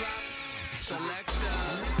on a drop. Selector,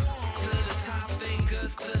 to the top,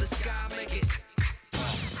 fingers to the sky, make it.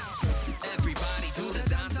 Everybody do the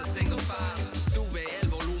dance, a single file. Sube el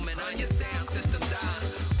volumen on your sound system dial.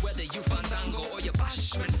 Whether you fandango or your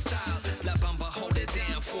bashment style, La Bamba hold it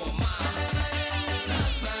down for a mile.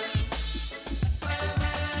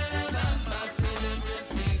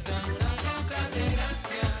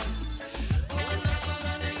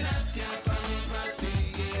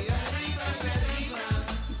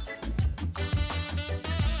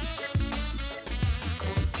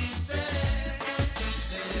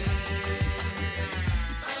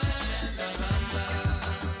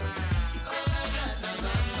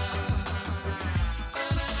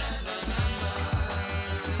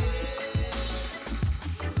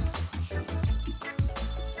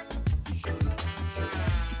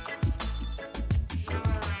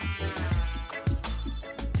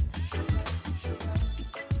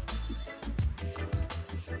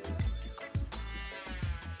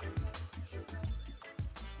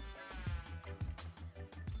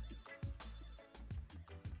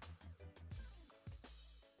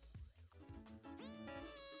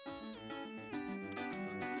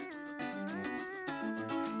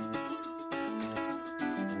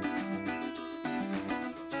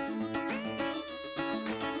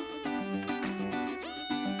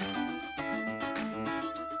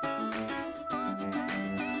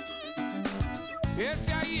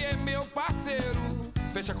 Esse aí é meu parceiro,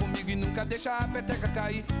 fecha comigo e nunca deixa a peteca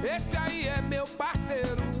cair. Esse aí é meu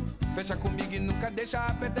parceiro, fecha comigo e nunca deixa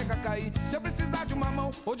a peteca cair. Se eu precisar de uma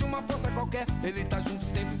mão ou de uma força qualquer, ele tá junto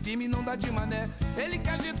sempre firme e não dá de mané. Ele que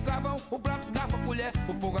agita o carvão, o prato garfo, a colher,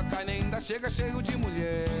 o fogo, a carne ainda chega cheio de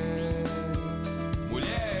mulher.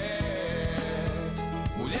 Mulher,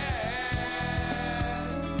 mulher,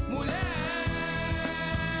 mulher.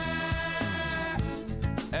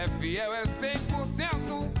 É fiel, é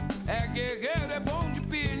 100%, é guerreiro, é bom de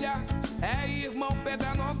pilha, é irmão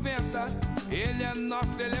pedra 90, ele é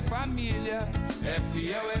nosso, ele é família. É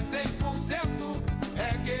fiel, é 100%,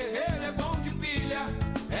 é guerreiro, é bom de pilha,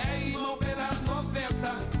 é irmão pedra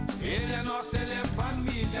 90, ele é nosso, ele é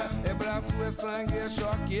família. É braço, é sangue, é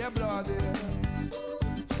choque, é brother,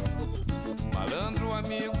 malandro,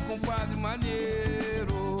 amigo, compadre,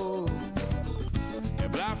 maneiro. É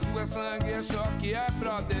braço, é sangue, é choque, é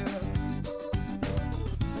brother,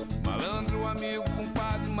 malandro, amigo,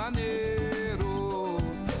 compadre, maneiro.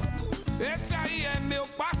 Esse aí é meu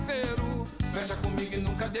parceiro, fecha comigo e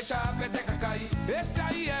nunca deixa a peteca cair. Esse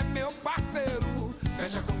aí é meu parceiro,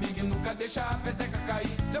 fecha comigo e nunca deixa a peteca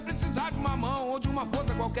cair. Se eu precisar de uma mão ou de uma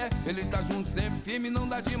força qualquer, ele tá junto sempre firme e não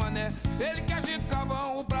dá de mané. Ele que agita o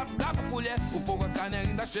carvão, o prato dá pra colher, o fogo, a carne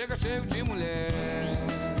ainda chega cheio de mulher.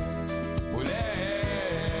 Mulher,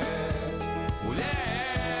 mulher,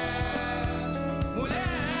 mulher.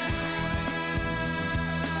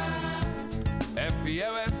 É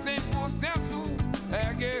fiel, é 100%,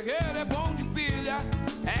 é guerreiro, é bom de pilha,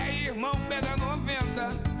 é irmão pedra 90,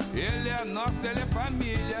 ele é nosso, ele é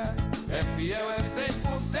família. É fiel, é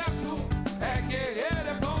 100%, é guerreiro,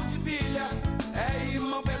 é bom de pilha, é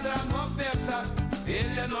irmão pedra 90,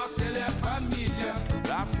 ele é nosso, ele é família.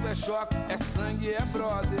 Braço é choque, é sangue, é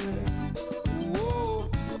brother,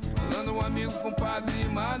 falando um amigo, compadre,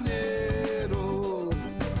 maneiro.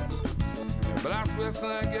 É braço, é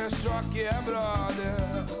sangue, é choque, é brother,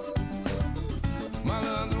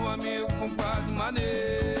 malandro, amigo, compadre,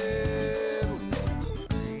 maneiro.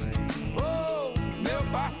 Oh, meu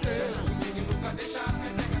parceiro, fecha comigo e nunca deixa a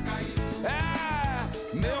peteca cair.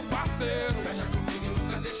 É, meu parceiro, fecha comigo e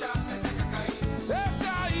nunca deixa a peteca cair. Esse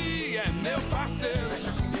aí é meu parceiro,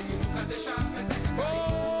 fecha comigo e nunca deixa a peteca cair.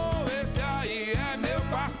 Oh, esse aí é meu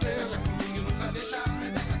parceiro, fecha comigo e nunca deixa a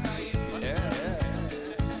peteca cair.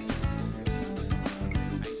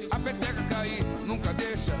 A peteca cair, nunca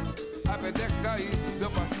deixa a peteca cair,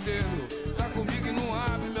 meu parceiro. Tá comigo e não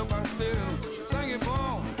abre, meu parceiro. Sangue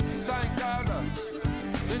bom, tá em casa,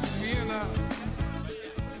 gente fina.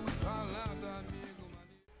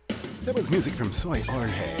 That was music from Soy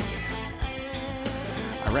Jorge.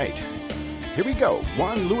 All right, here we go.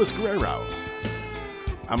 Juan Luis Guerrero.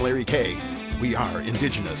 I'm Larry K. We are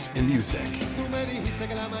Indigenous in Music. Tú me dijiste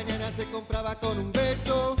que la mañana se compraba con un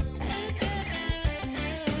beso,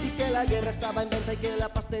 y que la guerra estaba en venta y que la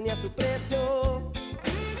paz tenía su precio,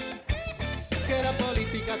 que la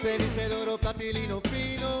política se viste de oro, platilino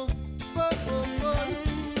fino,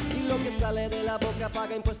 y lo que sale de la boca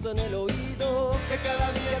paga impuesto en el oído, que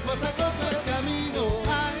cada día es más acosto el camino.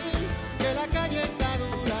 Ay, que la calle está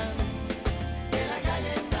dura, que la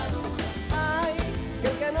calle está dura. Ay, que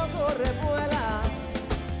el que no corre vuela,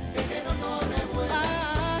 que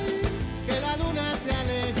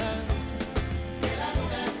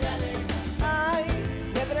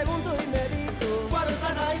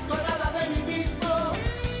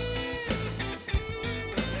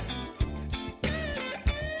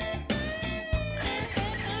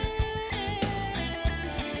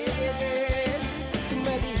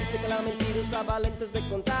usaba lentes de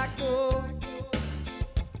contacto.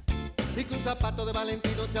 Y que un zapato de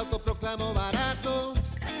Valentino se autoproclamó barato.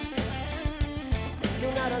 Que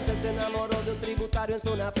un arancel se enamoró de un tributario en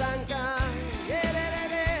zona franca.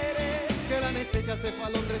 Que la anestesia se fue a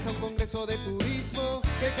Londres a un congreso de turismo.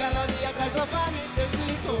 Que cada día trae sofá y te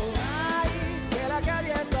explico. Ay, que la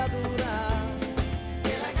calle está dura.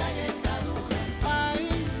 Que la calle está dura. Ay,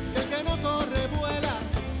 que el que no corre vuela.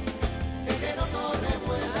 Que el que no corre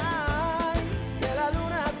vuela. Ay, que la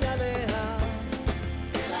luna se aleja.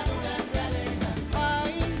 Que la luna se aleja.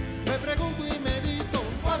 Ay, me pregunto y medito.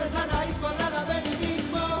 ¿Cuál es la raíz cuadrada de mi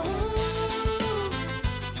mismo?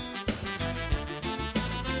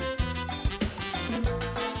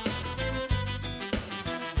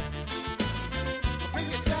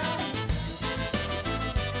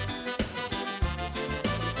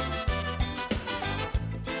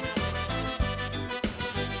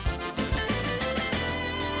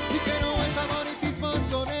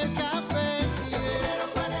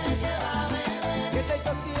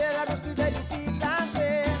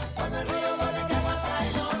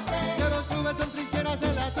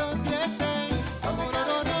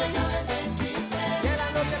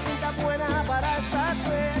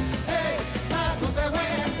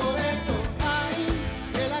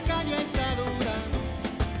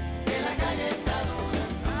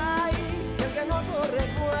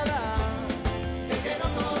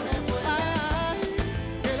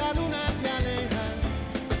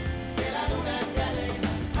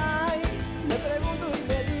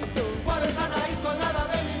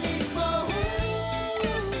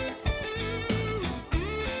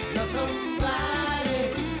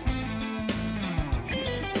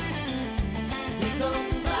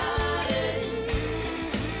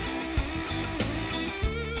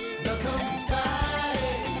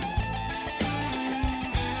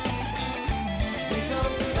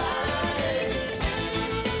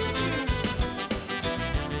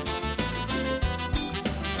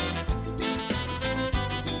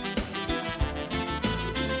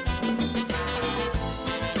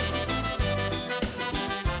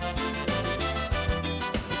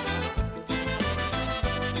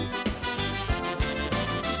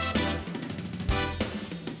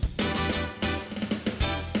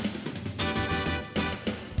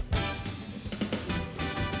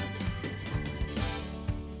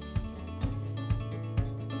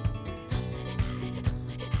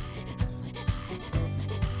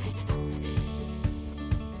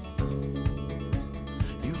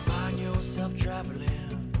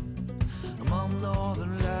 Traveling among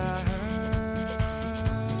northern lights,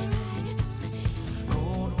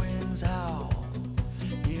 cold winds howl,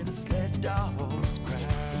 hear the sled dogs cry.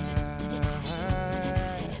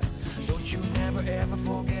 Don't you never ever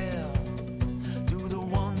forget to the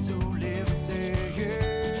ones who live there.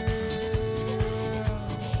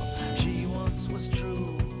 She once was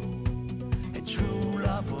true, a true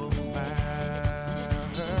love of mine.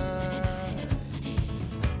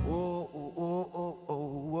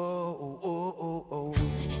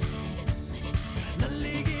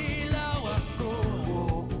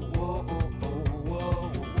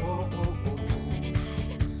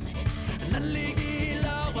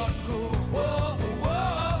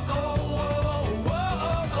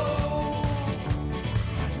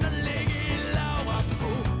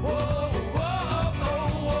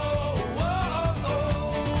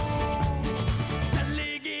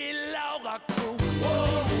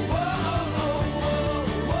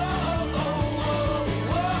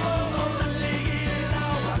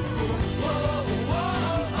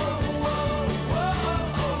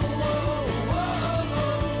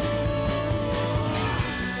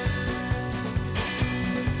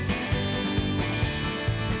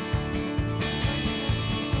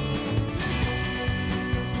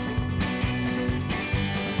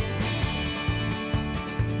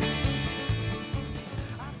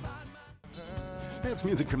 That's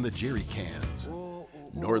music from the Jerry Cans,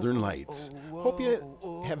 Northern Lights. Hope you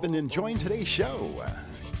have been enjoying today's show.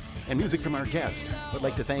 And music from our guest. I'd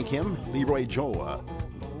like to thank him, Leroy Joe,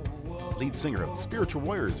 lead singer of Spiritual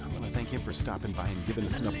Warriors. I want to thank him for stopping by and giving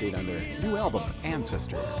us an update on their new album,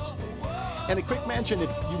 Ancestors. And a quick mention, if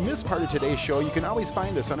you missed part of today's show, you can always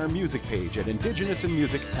find us on our music page at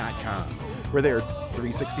indigenousinmusic.com. We're there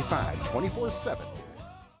 365, 24/7.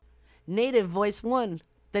 Native Voice One,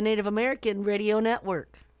 the Native American Radio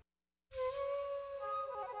Network.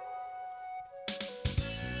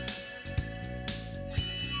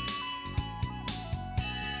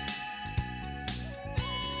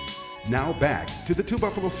 Now back to the Two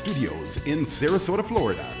Buffalo Studios in Sarasota,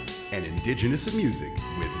 Florida, and Indigenous in Music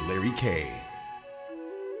with Larry K.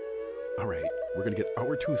 All right, We're going to get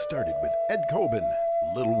hour 2 started with Ed Coben,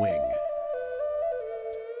 Little Wing.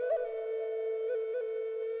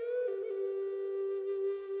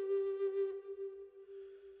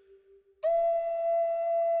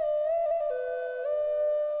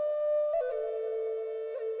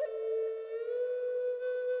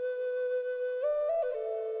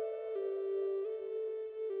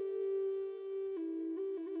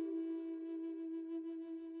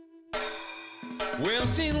 Well,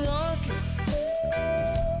 seen walking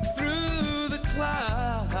through the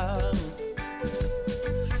clouds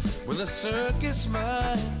with a circus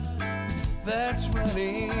mind that's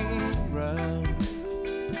running round.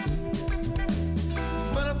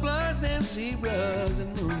 Butterflies and zebras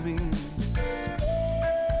and moonbeams,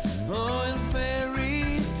 oh, and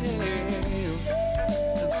fairy tales.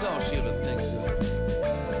 That's all she ever thinks of.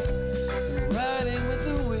 Riding with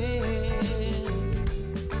the wind.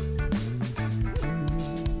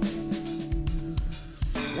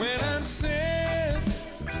 When I'm sad,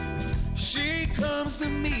 she comes to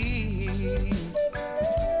me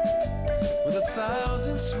with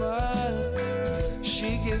 1,000 smiles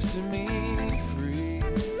she gives to me free.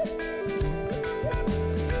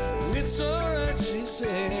 It's alright, she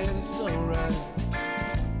said, it's alright.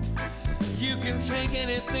 You can take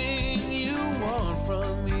anything you want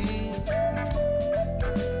from me.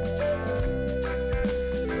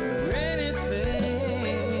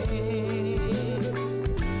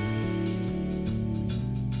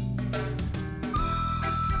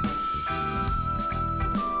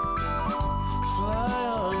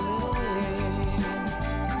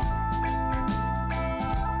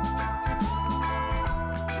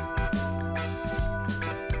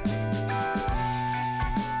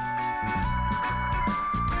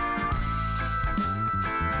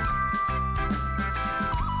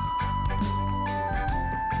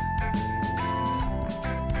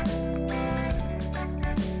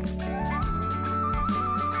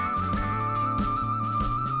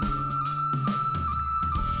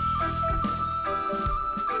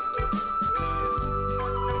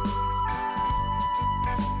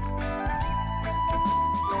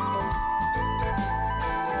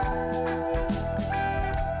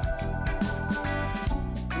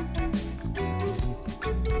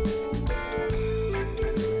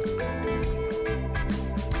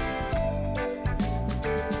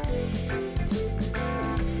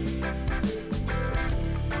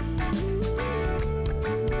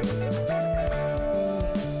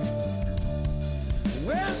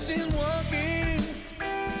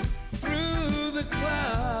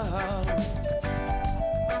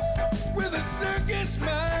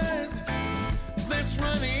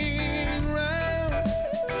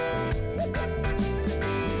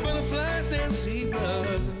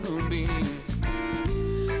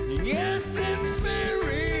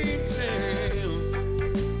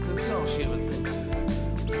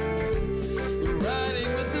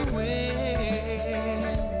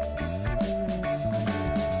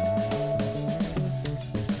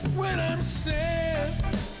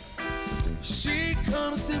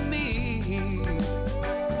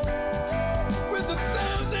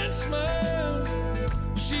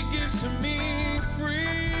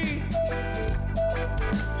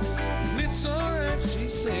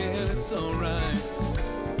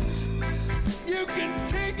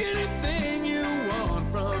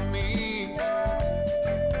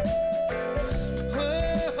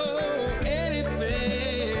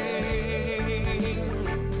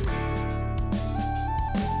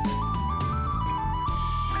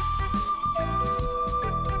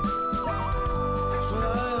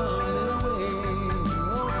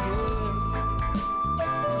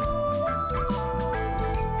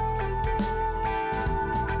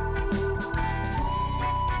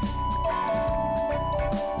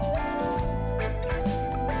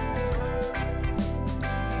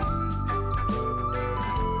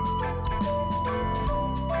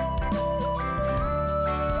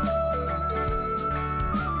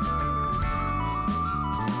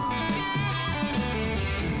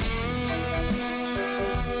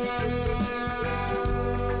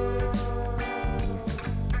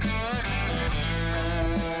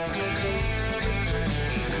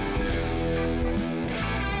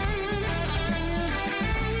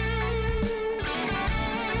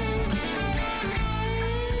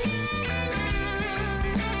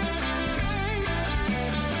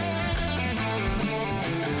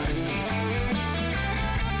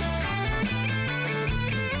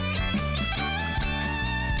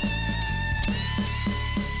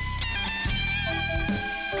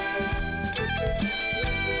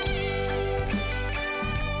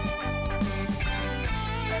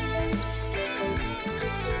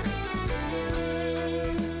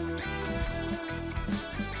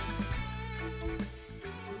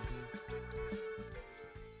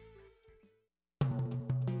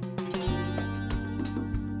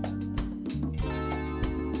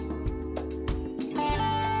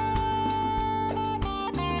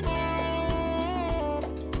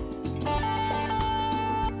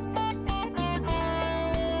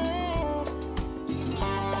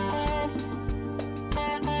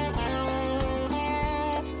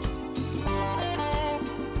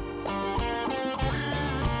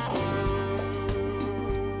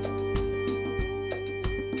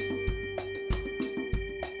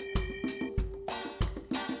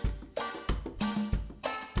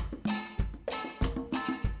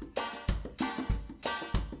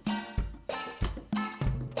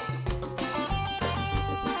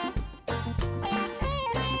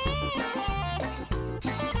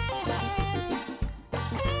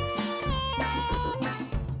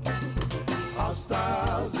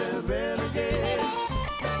 Hostiles and renegades.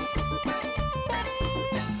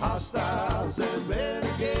 Hostiles and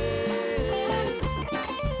renegades.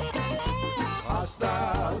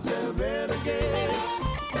 Hostiles and renegades.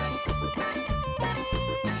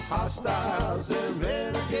 Hostiles and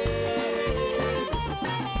renegades.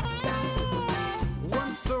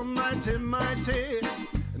 Once so mighty, mighty,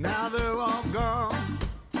 now they're all gone.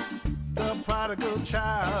 The prodigal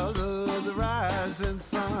child of the rising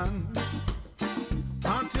sun,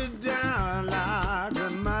 hunted down like a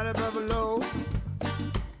mighty buffalo,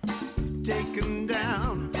 taken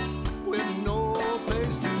down with no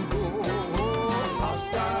place to go.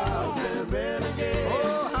 Hostiles and renegades.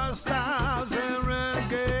 Oh, hostiles and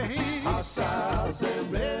renegades. Hostiles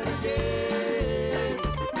and renegades.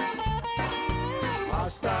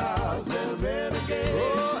 Hostiles and renegades.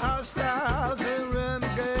 Oh, hostiles and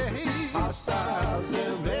renegades. Hostiles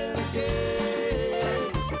and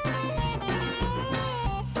renegades.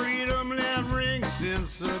 Freedom never rings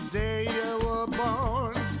since the day you were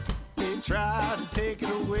born. They tried to take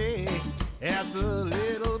it away at the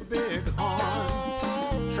Little Big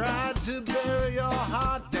Horn. Tried to bury your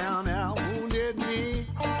heart down our wounded knee.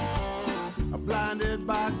 Blinded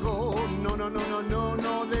by gold, no, no, no, no, no,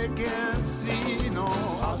 no, they can't see, no.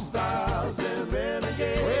 Hostiles and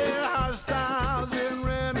renegades. We're hostiles and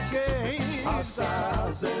renegades.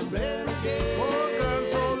 Hostiles and renegades. Oh, gone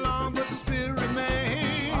so long, but the spirit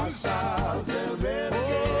remains. Hostiles and renegades.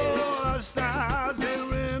 Oh, hostiles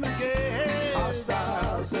and renegades.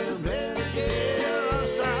 Hostiles and renegades.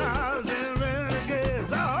 Hostiles and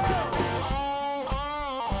renegades. Oh.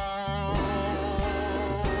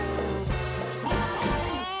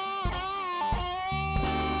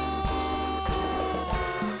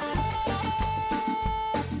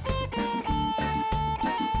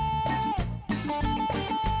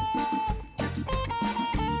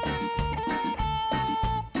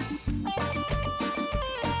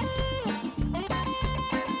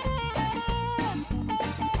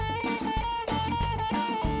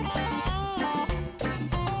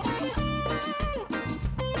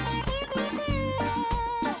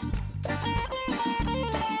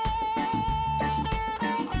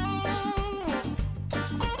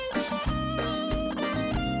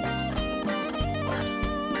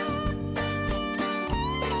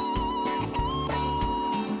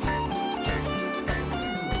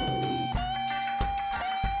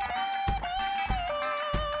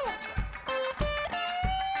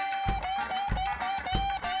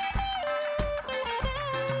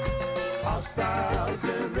 Hostiles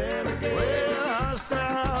and renegades. We're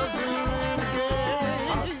hostiles and renegades.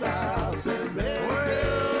 Hostiles and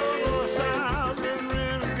renegades. Hostiles and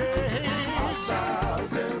renegades.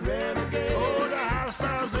 Hostiles and renegades. Oh, the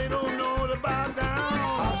hostiles, they don't know to bow down.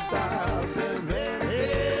 Hostiles and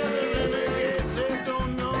renegades. Renegades, they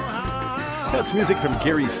don't know how. That's music from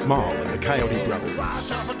Gary Small and the Coyote Brothers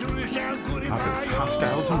off his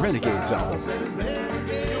Hostiles and Renegades album.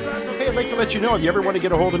 Hey, I'd like to let you know if you ever want to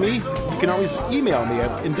get a hold of me, you can always email me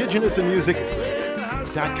at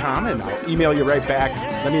indigenousinmusic.com and I'll email you right back.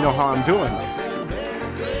 Let me know how I'm doing.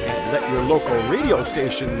 And let your local radio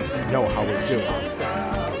station know how we're doing.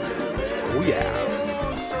 Oh, yeah.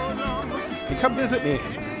 And come visit me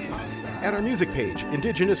at our music page,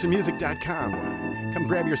 indigenousinmusic.com. Come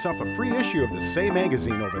grab yourself a free issue of the Say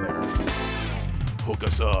magazine over there. Hook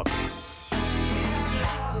us up.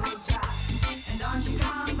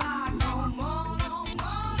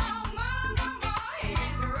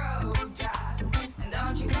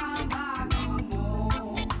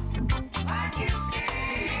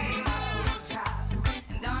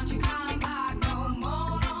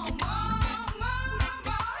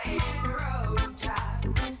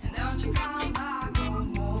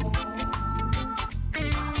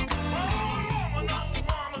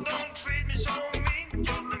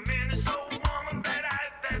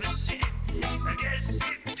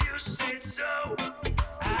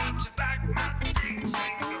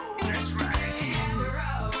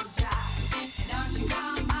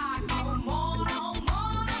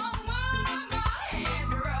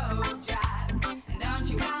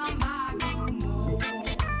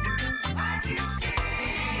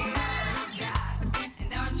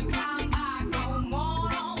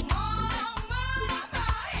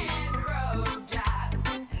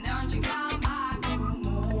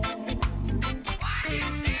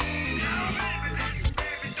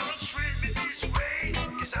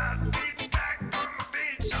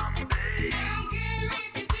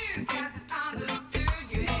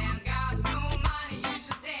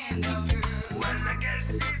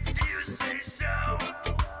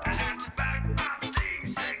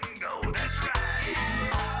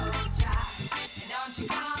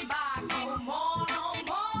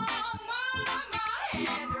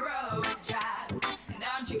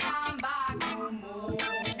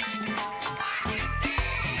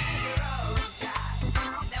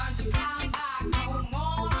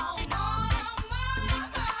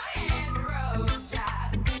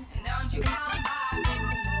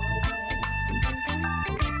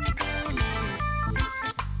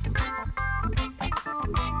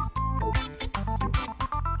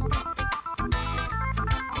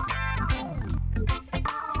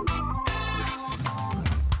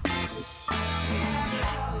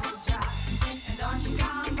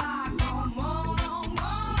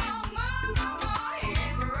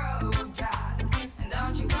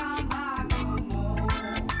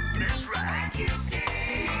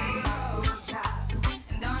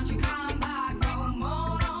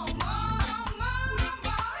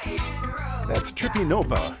 That's Trippy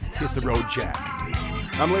Nova, Hit the Road Jack.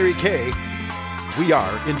 I'm Larry K. We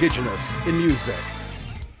are Indigenous in Music.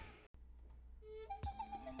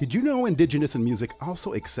 Did you know Indigenous in Music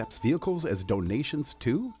also accepts vehicles as donations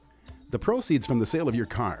too? The proceeds from the sale of your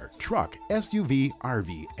car, truck, SUV,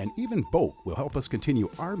 RV, and even boat will help us continue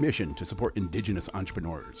our mission to support Indigenous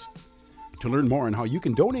entrepreneurs. To learn more on how you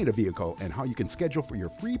can donate a vehicle and how you can schedule for your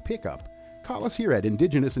free pickup, call us here at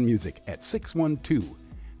Indigenous in Music at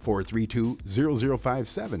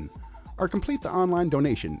 612-432-0057 or complete the online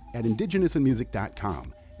donation at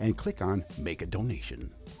indigenousinmusic.com and click on Make a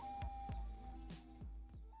Donation.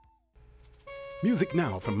 Music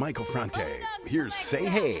now from Michael Franti. Here's Say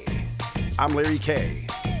Hey. I'm Larry K.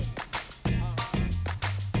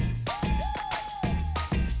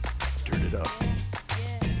 Turn it up.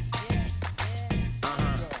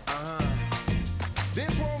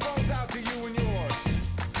 This one goes out to you and yours.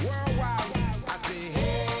 Worldwide, I say,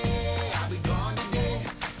 hey, I'll be gone today,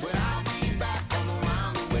 but I'll be back from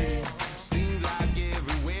around the way. Seems like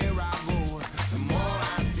everywhere I go, the more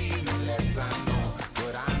I see, the less I know.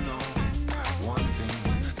 But I know one thing,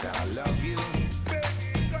 that I love you.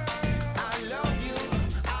 I love you,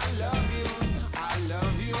 I love you, I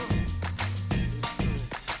love you.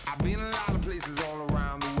 I've been a lot of places all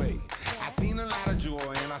around the way. I've seen a lot of joy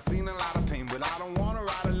and I've seen a lot of pain, but I don't want to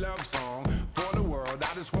write a love song for the world.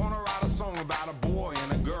 I just want to write a song about a boy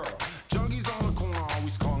and a girl. Junkies on the corner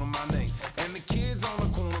always calling my name, and the kids on the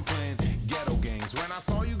corner playing ghetto games. When I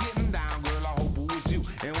saw you getting down, girl, I hope it was you.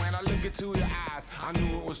 And when I look into your eyes, I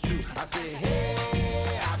knew it was true. I said,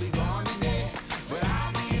 hey, I'll be gone today, but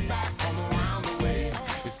I'll be back from around the way.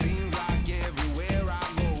 It seems like everywhere I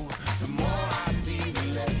go, the more I see, the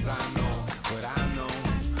less I know. But I know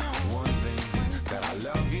one thing, that I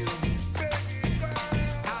love you.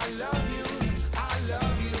 I love you, I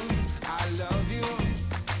love you, I love you.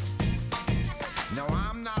 Now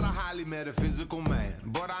I'm not a highly metaphysical man,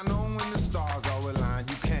 but I know when the stars are aligned,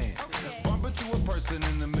 you can bump into a person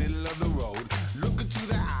in the middle of the road, look into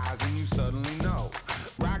their eyes and you suddenly know.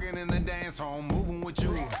 Rocking in the dance hall, moving with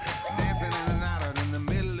you, dancing in and out in the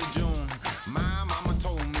middle of June. My mama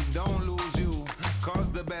told me don't lose you,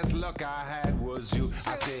 cause the best luck I had was you.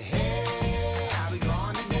 I said, hey, I'll be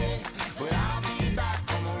gone today, but I'll be back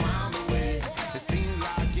from around the way. It seems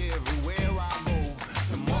like everywhere I go,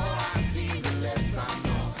 the more I see, the less I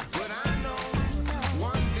know. But I know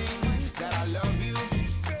one thing, that I love you.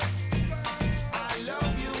 I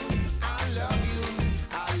love you, I love you,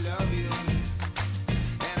 I love you.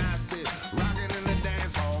 And I said, rocking in the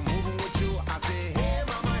dance hall, moving with you. I said, hey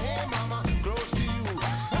mama, close to you.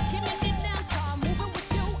 Rocking in the dance hall, moving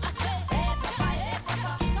with you. I said, hey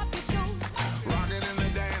mama, kick off your shoes. Rocking in the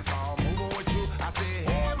dance hall, moving with you. I said,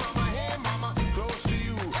 hey mama, close to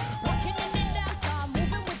you. Rocking in the dance hall,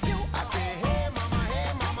 moving with you. I said, hey mama,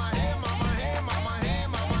 hey mama, hey mama, hey mama, hey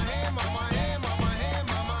mama, hey mama, hey mama, hey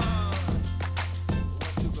mama.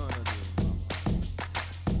 What you gonna do?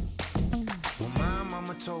 Well, my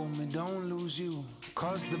mama told me don't lose you,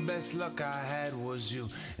 cause the best luck I had was you.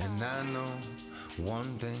 And I know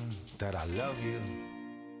one thing, that I love you.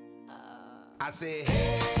 I said,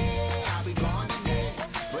 hey, I'll be gone today,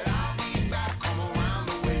 but I'll be back, come around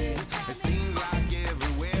the way. It seems like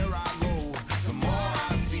everywhere I go, the more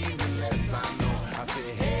I see, the less I know. I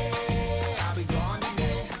said, hey, I'll be gone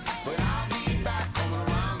today, but I'll be back, come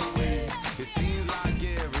around the way. It seems like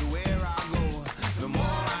everywhere I go, the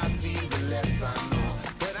more I see, the less I know.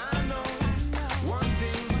 But I know one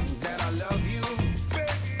thing, that I love you.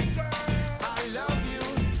 I love you,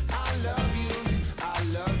 I love you, I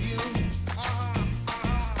love you.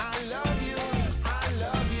 I love you, I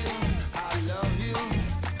love you, I love you.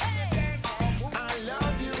 I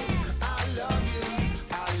love you, I love you,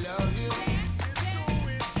 I love you.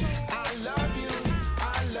 I love you,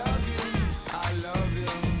 I love you, I love you.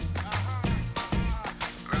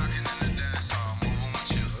 Rocking in the dance hall, moving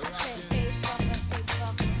with you.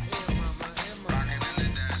 Rocking in the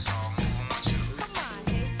dance hall, moving with you.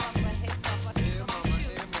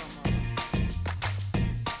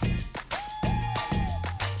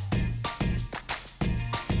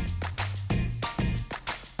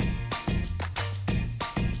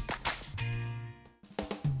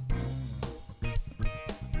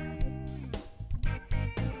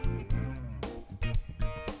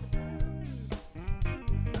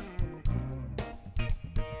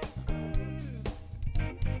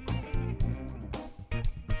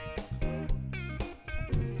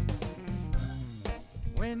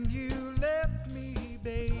 When you left me,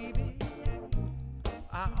 baby,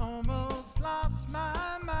 I almost lost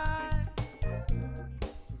my mind.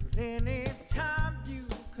 But anytime you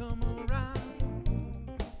come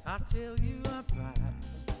around, I tell you I'm fine.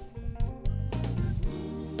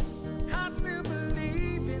 I still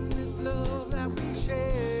believe in this love that we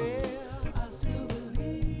share. I still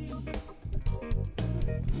believe.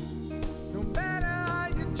 No matter how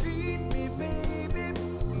you treat me, baby,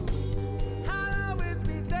 I'll always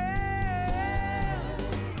be there.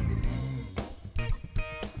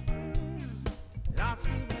 I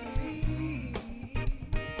still believe.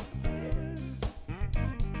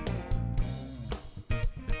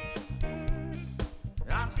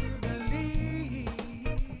 I still believe.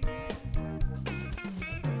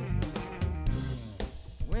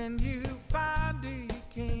 When you finally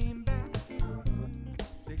came back,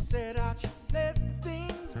 they said I should let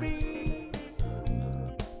things be.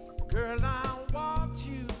 Girl, I want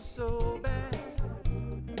you so bad,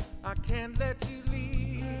 I can't let you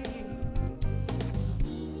leave.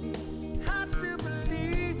 I still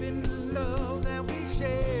believe in the love that we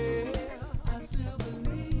share. I still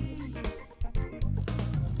believe.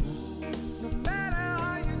 No matter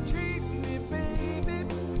how you treat me, baby,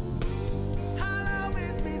 I'll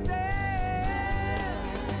always be there.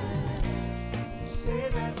 You say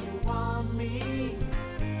that you want me,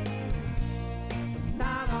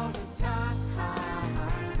 not all the time.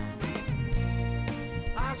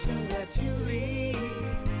 I should let you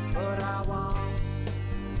leave, but I want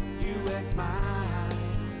you as mine.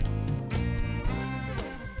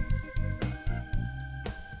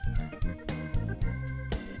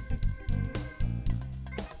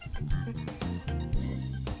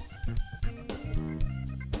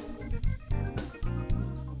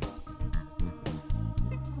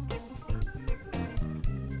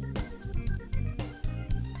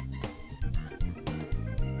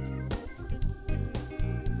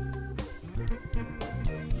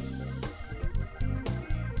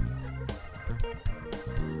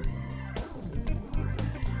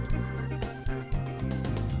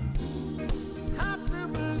 I still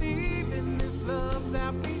believe in this love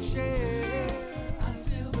that we share. I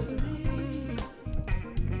still believe.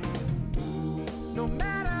 No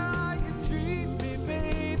matter how you treat me,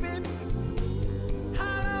 baby,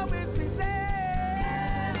 I'll always be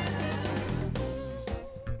there.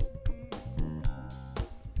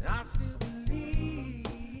 I still believe.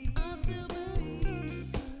 I still believe.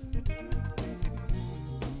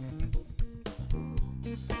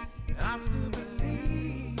 I still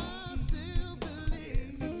believe. I still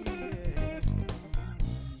believe.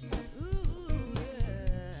 Ooh,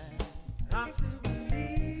 yeah. I still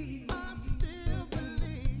believe. I still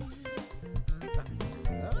believe.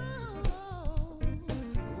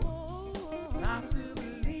 Oh, I still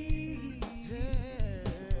believe.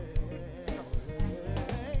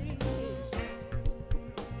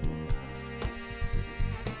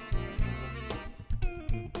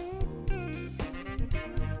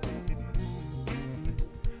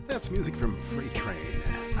 That's music from Freight Train.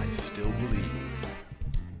 I still believe.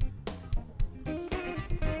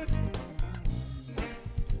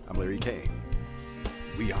 I'm Larry K.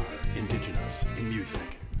 We are Indigenous in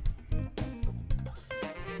Music.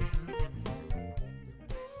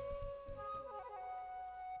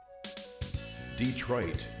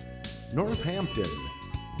 Detroit, Northampton,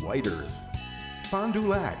 White Earth, Fond du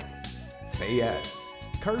Lac, Fayette,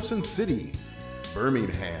 Carson City,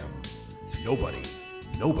 Birmingham.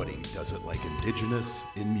 Nobody does it like Indigenous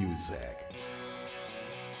in Music.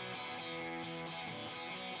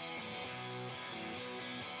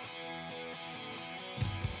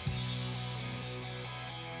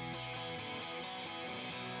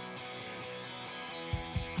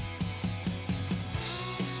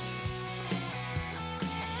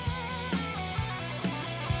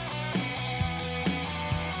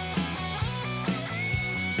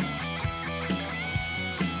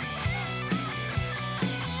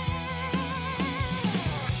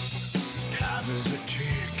 Time is a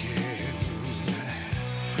ticking,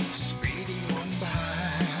 speeding on by.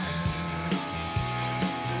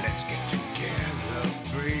 Let's get together,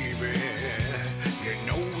 baby. You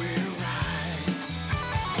know we're right.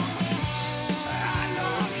 I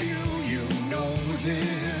love you, you know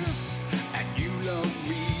this, and you love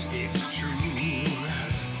me, it's true.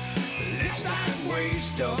 Let's not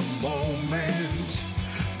waste a moment.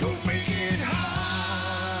 Don't make it hard.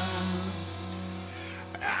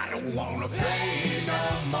 I don't wanna play no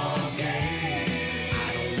more games. I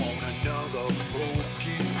don't want another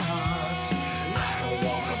broken heart. I don't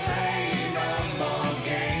wanna play no more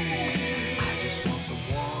games. I just want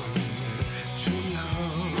someone to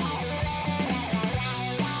love.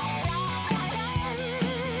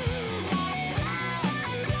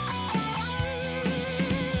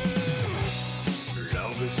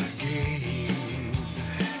 Love is a game,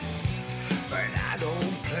 but I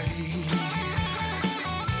don't play.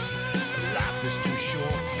 is too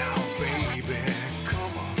short now, baby.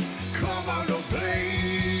 Come on, don't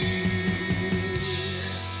play.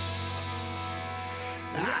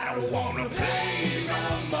 I don't wanna play no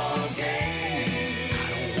more games. I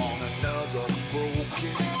don't want another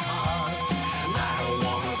broken heart. I don't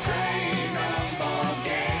wanna play no more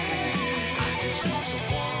games. I just want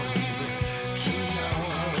someone to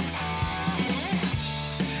love.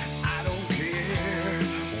 I don't care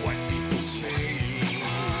what people say,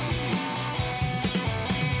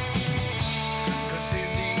 'cause in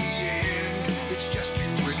the end, it's just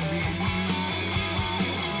you and me.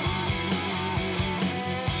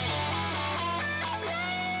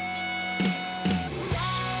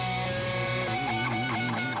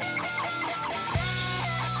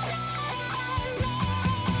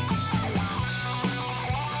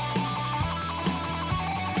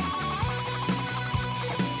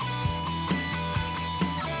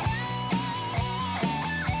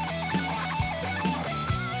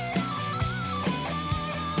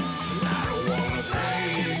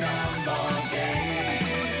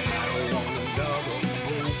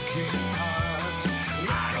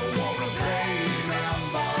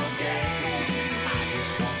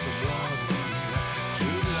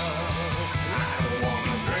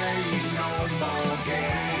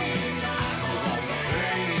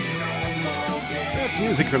 That's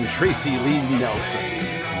music from Tracy Lee Nelson.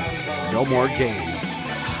 No More Games.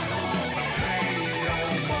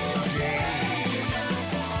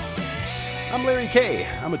 I'm Larry K.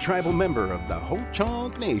 I'm a tribal member of the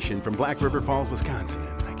Ho-Chunk Nation from Black River Falls, Wisconsin,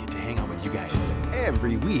 and I get to hang out with you guys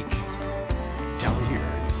every week down here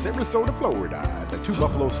in Sarasota, Florida, at the Two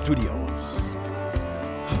Buffalo Studios.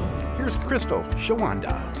 Here's Crystal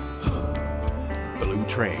Shawanda, Blue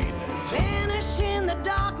Train. Vanish in the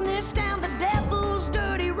darkness down the devil's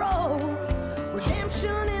dirty road.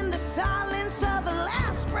 Redemption in the silence of the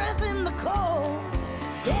last breath in the cold.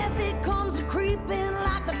 Death, it comes creeping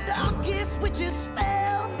like the darkest witch's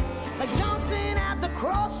spell. Like Johnson at the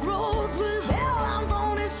crossroads with hellhounds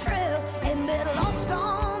on his trail. And they're lost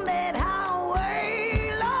on that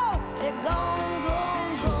highway. Lord, they're gone,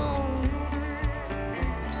 gone, gone.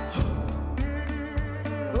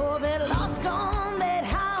 Oh, they're lost on that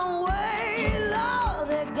highway. Lord,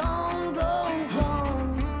 they're gone, gone, gone.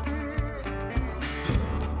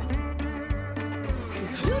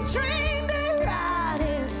 Blue train, they're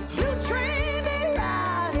riding. Blue train, they're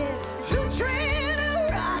riding. Blue train, they're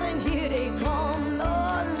riding. Here they come,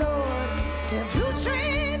 Lord, Lord. Yeah, blue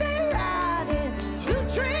train, they're riding. Blue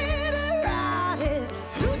train, they're riding.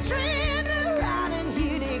 Blue train, they're riding.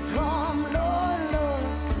 Here they come, Lord, Lord.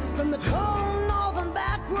 From the cold northern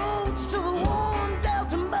back roads to the warm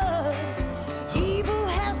Delta mud. Evil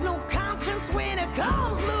has no conscience when it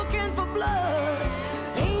comes looking for blood.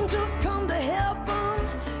 Angels come to help them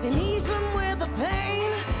and ease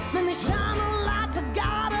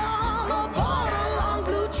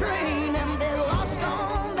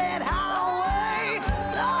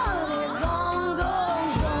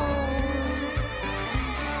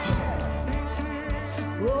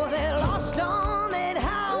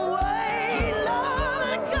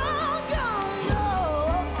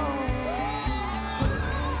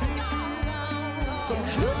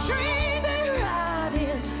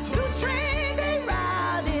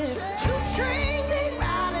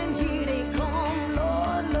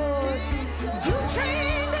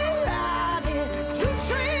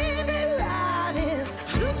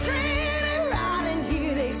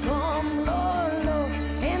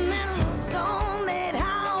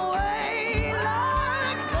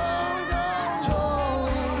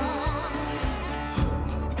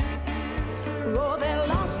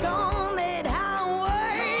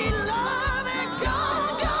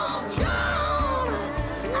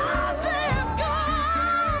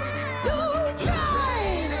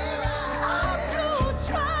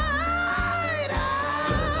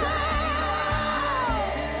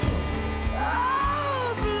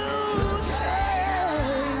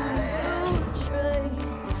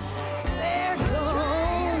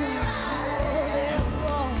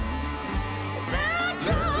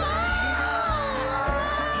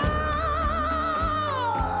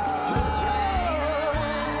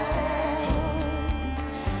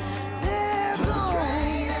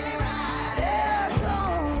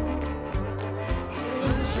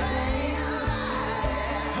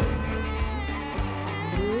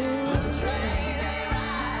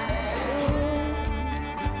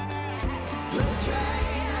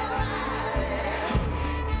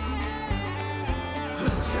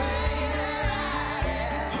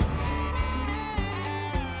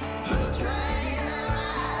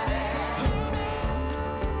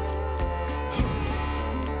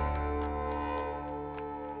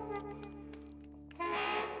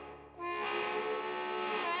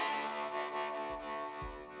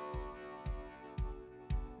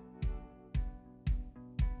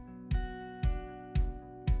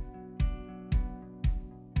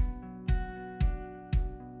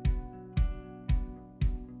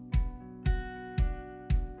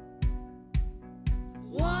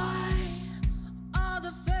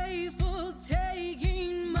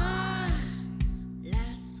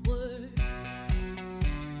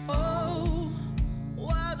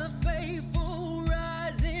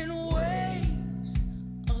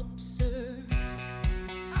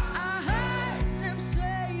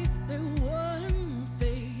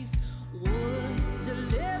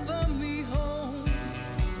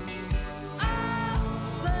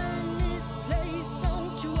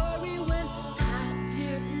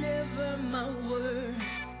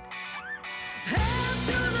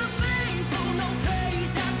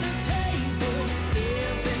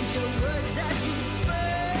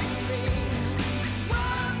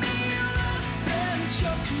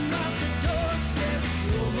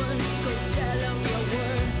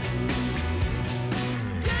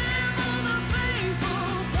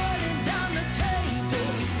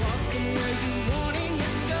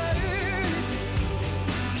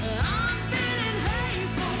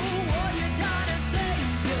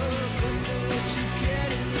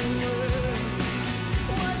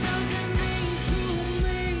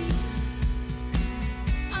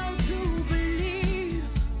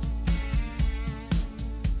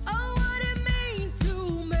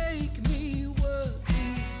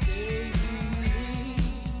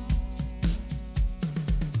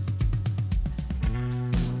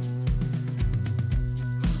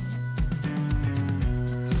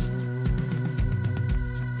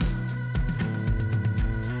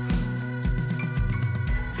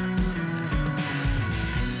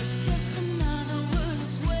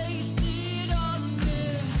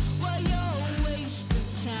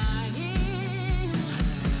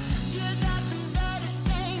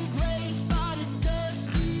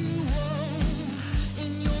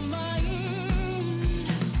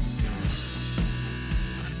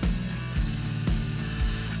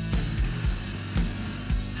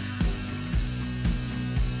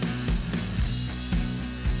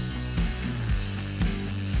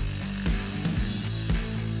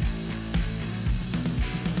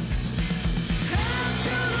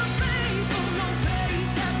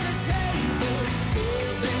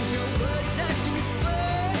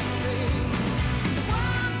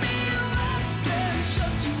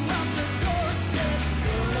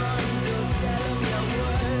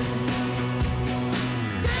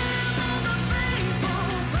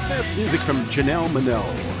Music from Janelle Monáe.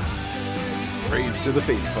 Praise to the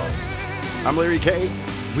faithful. I'm Larry K.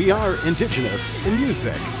 We are Indigenous in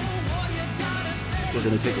Music. We're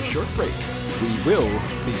going to take a short break. We will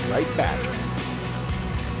be right back.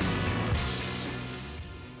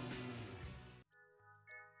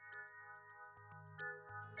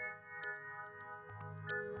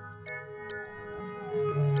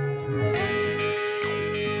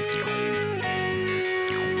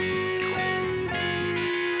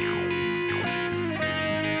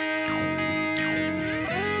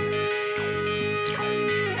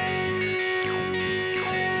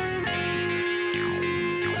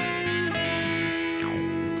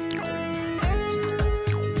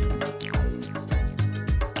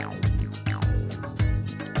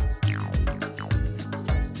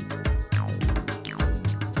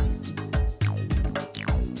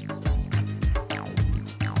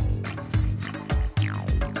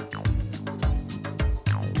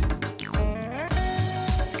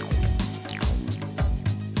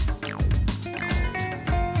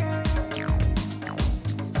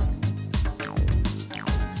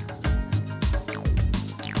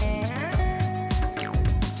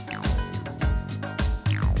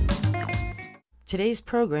 Today's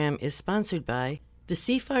program is sponsored by the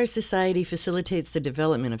CFAR Society facilitates the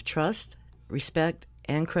development of trust, respect,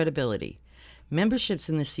 and credibility. Memberships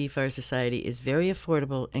in the CFAR Society is very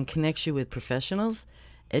affordable and connects you with professionals,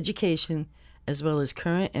 education, as well as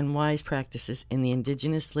current and wise practices in the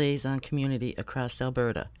Indigenous liaison community across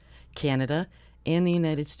Alberta, Canada, and the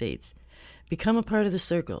United States. Become a part of the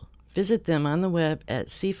circle. Visit them on the web at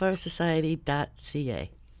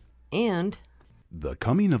cfarsociety.ca. And The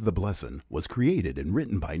Coming of the Blessin' was created and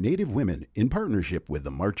written by Native women in partnership with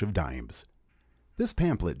the March of Dimes. This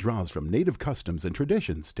pamphlet draws from Native customs and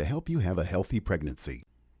traditions to help you have a healthy pregnancy.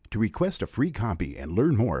 To request a free copy and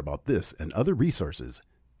learn more about this and other resources,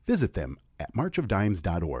 visit them at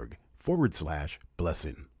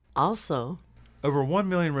marchofdimes.org/blessing. also, Over 1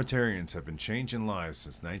 million Rotarians have been changing lives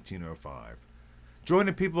since 1905. Join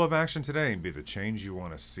the people of action today and be the change you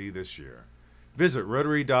want to see this year. Visit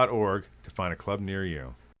Rotary.org to find a club near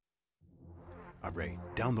you. All right,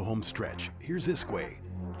 down the home stretch, here's Iskway,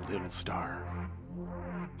 Little Star.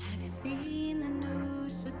 Have you seen the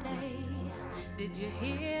news today? Did you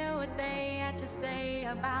hear what they had to say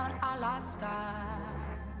about our lost star?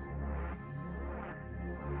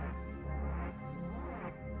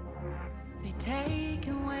 They take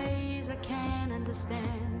in ways I can't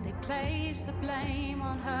understand. They place the blame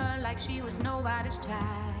on her like she was nobody's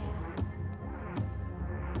child.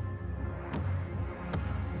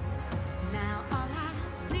 Now all I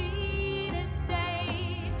see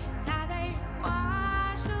today is how they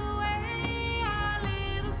wash away our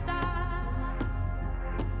little star.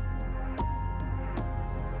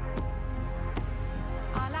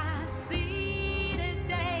 All I see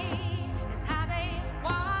today is how they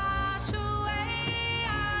wash away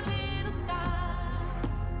our little star.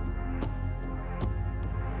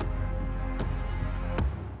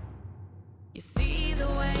 You see the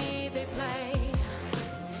way they play.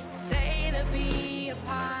 Say to be a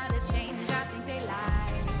part of change, I think they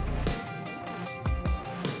lie.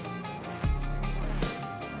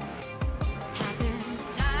 Happens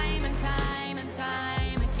time and time and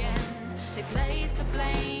time again. They place the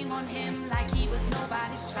blame on him like he was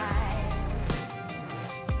nobody's child.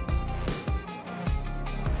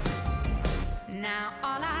 Now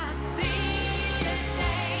all I see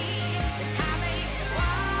today is how they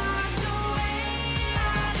wash away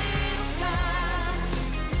our little star.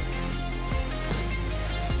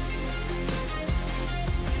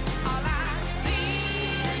 All I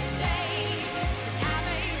see today is how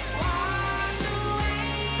they wash away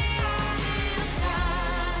our little star.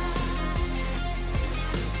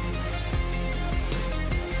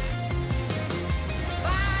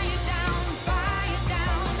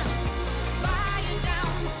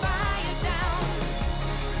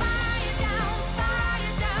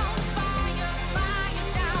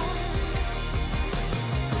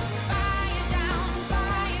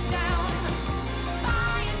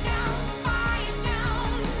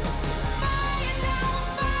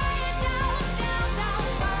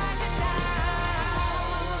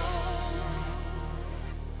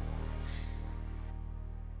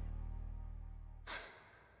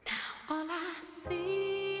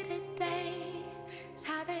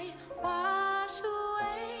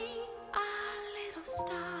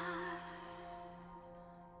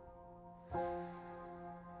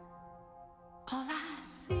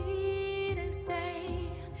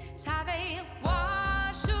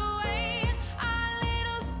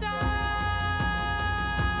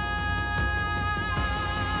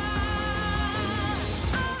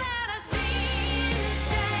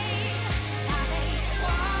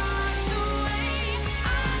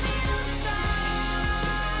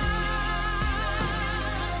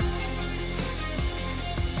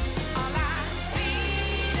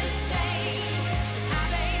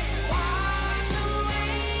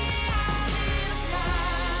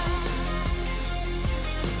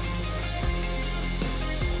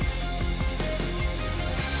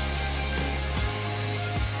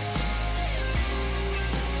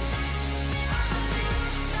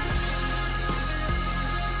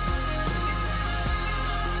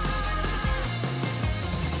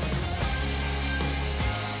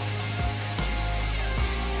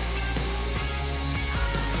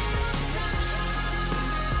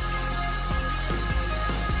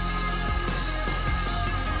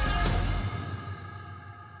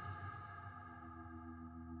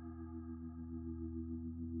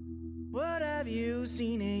 have you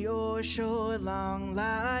seen in your short, long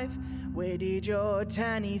life? Where did your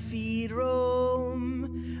tiny feet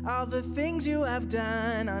roam? All the things you have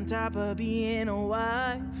done on top of being a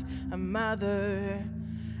wife, a mother,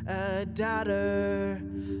 a daughter,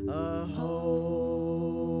 a home.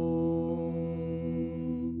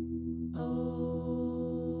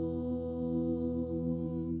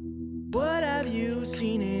 What have you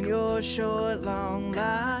seen in your short, long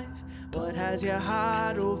life? What has your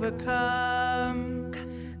heart overcome?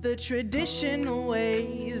 The traditional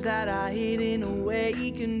ways that are hidden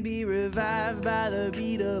away can be revived by the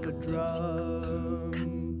beat of a drum.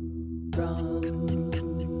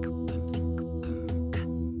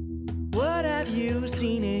 What have you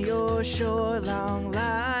seen in your short, long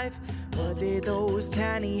life? What did those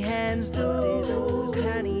tiny hands do?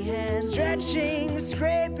 Stretching,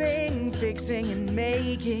 scraping, fixing and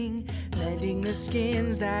making, mending the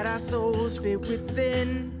skins that our souls fit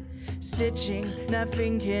within. Stitching,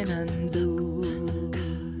 nothing can undo.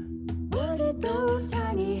 What did those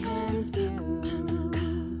tiny hands do?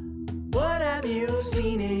 What have you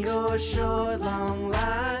seen in your short, long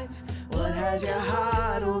life? What has your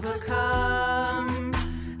heart overcome?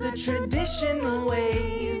 The traditional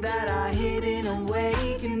ways that are hidden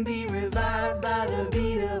away can be revived by the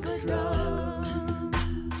beat of a drum.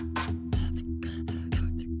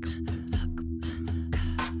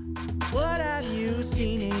 What have you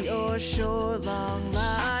seen in your short, long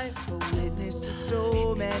life? A witness to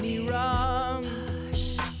so many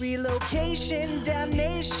wrongs. Relocation,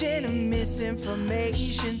 damnation, and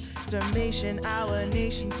misinformation. Summation, our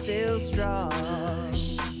nation still strong.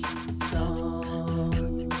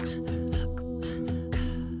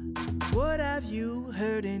 What have you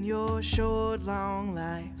heard in your short, long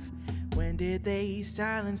life? When did they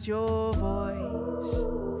silence your voice?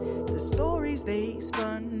 The stories they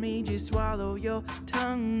spun made you swallow your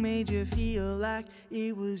tongue, made you feel like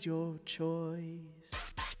it was your choice.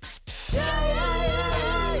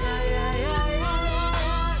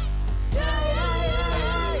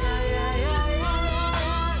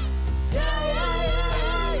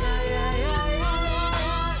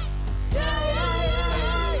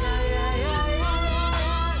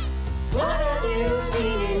 What have you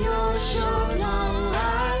seen in your short, long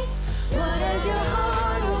life? What has your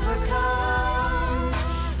heart overcome?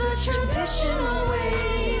 The traditional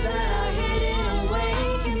ways that are hidden away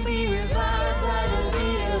can be revived by the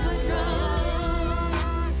beat of a drum.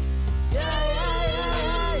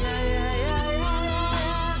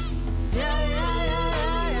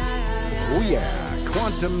 Oh yeah,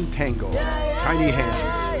 Quantum Tango, Tiny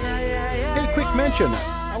Hands. Hey, quick mention.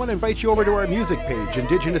 I want to invite you over to our music page,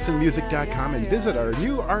 indigenousinmusic.com, and visit our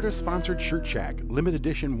new artist-sponsored Shirt Shack, limited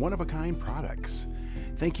edition, one-of-a-kind products.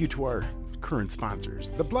 Thank you to our current sponsors,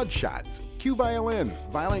 The Bloodshots, Q Violin,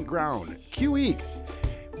 Violent Ground, Q Eek,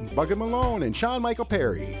 Bugga Malone, and Sean Michael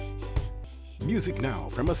Perry. Music now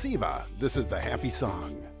from Asiva. This is The Happy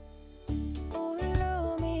Song.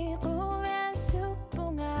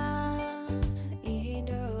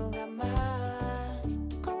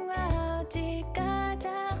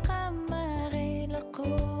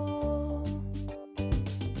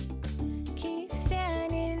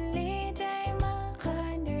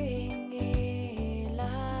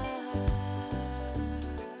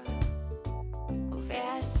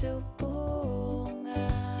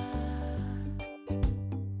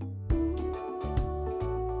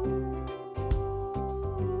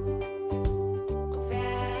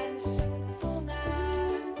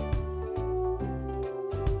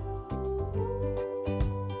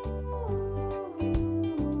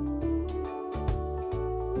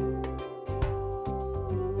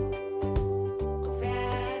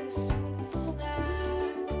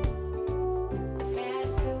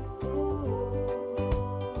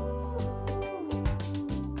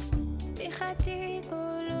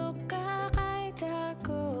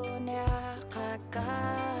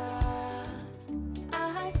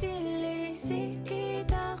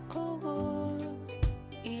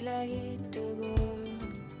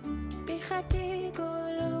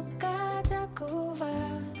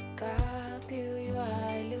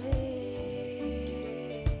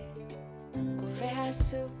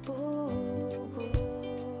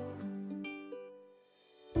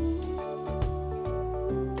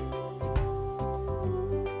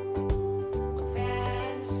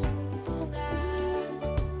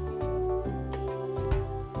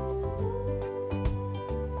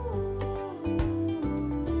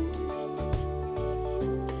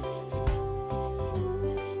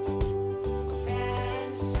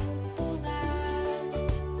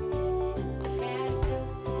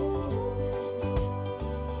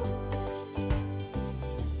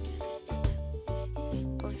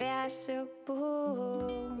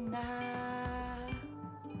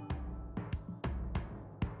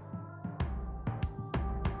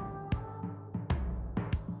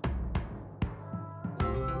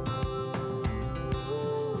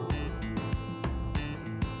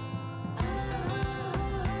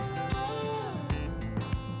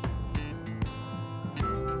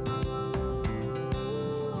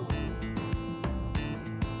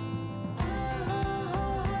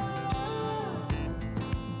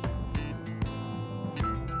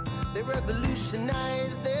 They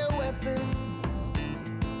revolutionized their weapons.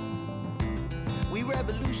 We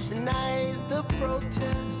revolutionized the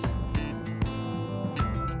protest.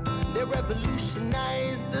 They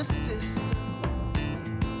revolutionized the system.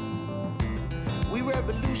 We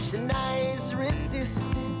revolutionize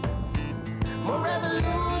resistance. More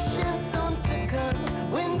revolution soon to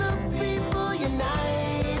come when the people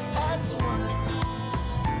unite as one.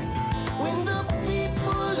 When the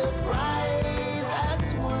people uprise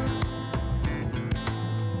as one.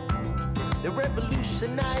 They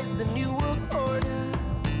revolutionize the new world order.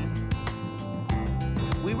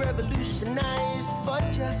 We revolutionize for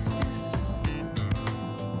justice.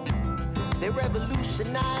 They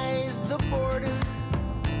revolutionize the border.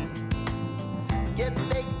 Yet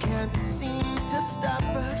they can't seem to stop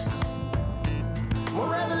us.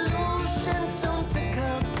 More revolution soon to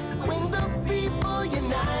come when the people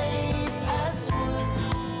unite as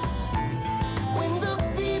one. When the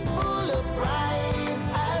people uprise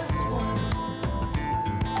as one.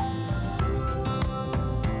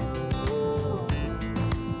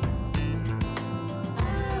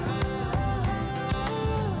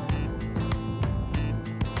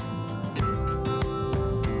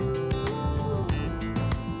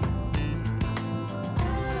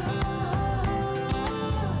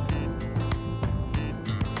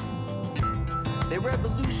 They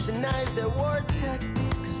revolutionize their war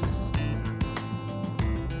tactics.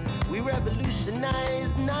 We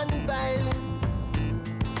revolutionize non-violence.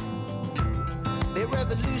 They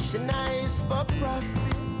revolutionize for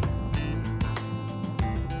profit.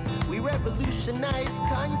 We revolutionize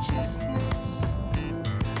consciousness.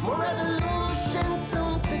 More revolution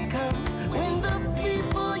soon to come when the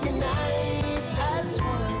people unite as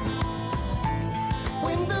one.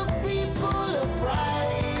 When the people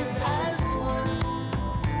uprise as one.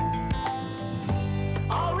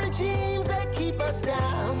 All regimes that keep us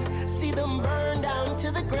down, see them burn down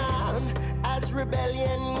to the ground as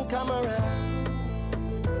rebellion come around.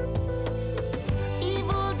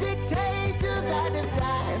 Evil dictators out of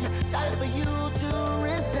time, time for you to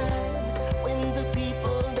resign. When the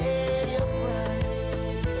people they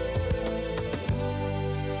uprise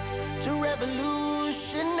to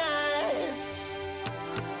revolutionize.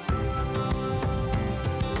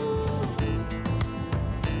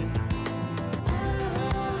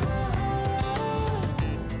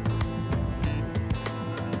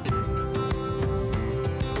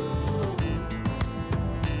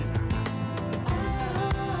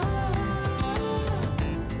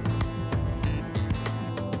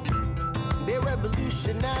 They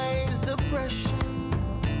revolutionize oppression.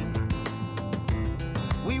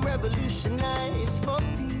 We revolutionize for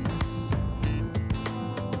peace.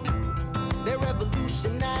 They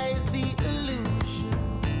revolutionize the illusion.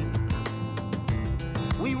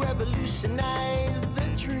 We revolutionize the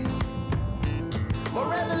dream. More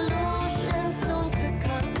revolution soon to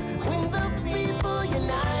come when the people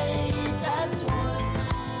unite as one.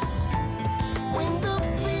 When the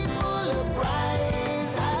people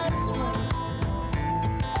uprise as one.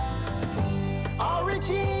 All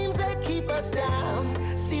regimes that keep us down,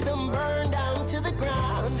 see them burn down to the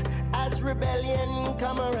ground as rebellion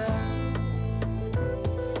come around.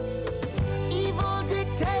 Evil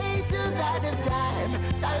dictators out of time,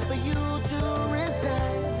 time for you to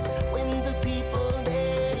resign. When the people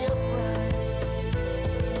they uprise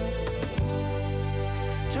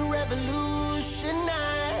to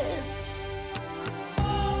revolutionize.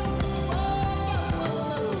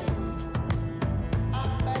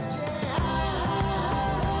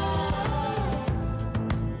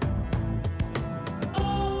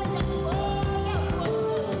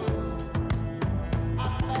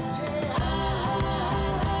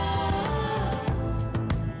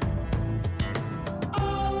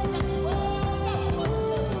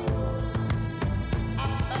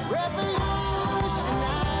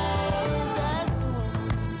 Revolutionize as one.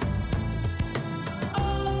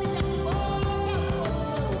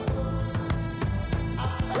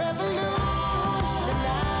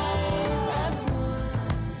 Revolutionize as one.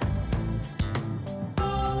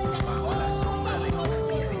 Bajo la sombra de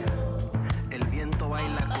justicia, el viento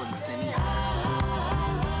baila con ceniza.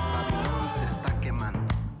 Babilón se está quemando.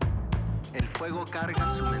 El fuego carga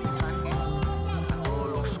su mensaje a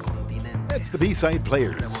todos los continentes. That's the B-Side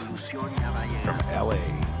Players Revolución ya va a llegar. from LA.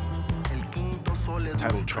 El quinto sol es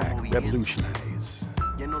Title nuestro track, movimiento, Revolutionize.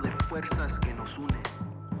 lleno de fuerzas que nos unen,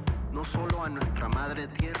 no solo a nuestra madre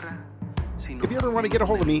tierra, sino If you ever want to get a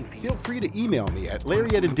hold of me, feel free to email me at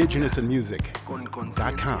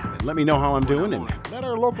larry@indigenousinmusic.com and let me know how I'm doing and let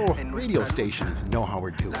our local radio station know how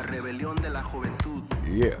we're doing. la rebelión de la juventud.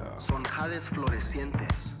 Yeah. Son jades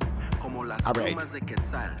florecientes como las All right. plumas de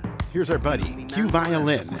Quetzal. Here's our buddy, Q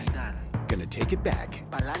Violin. Gonna take it back.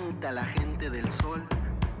 Pa'lante a la gente del sol,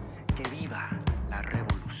 que viva la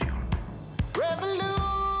revolución.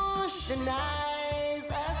 Revolutionize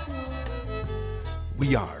us.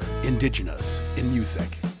 We are indigenous in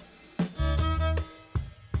music.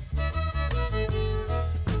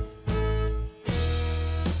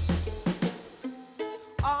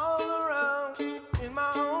 All around in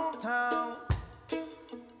my hometown,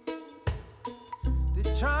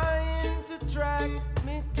 they're trying to track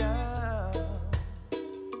me down.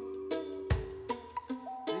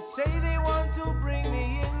 They say they want to bring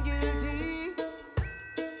me in guilty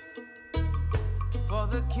for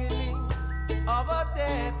the killing of a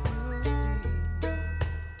deputy,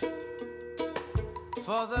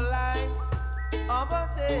 for the life of a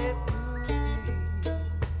deputy.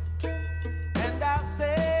 And I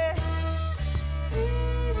say,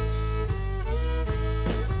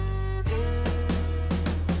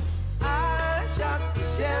 I shot the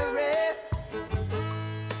sheriff,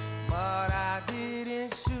 but I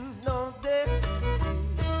didn't shoot no deputy.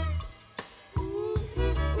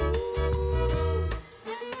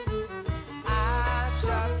 I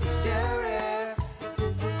shot the sheriff,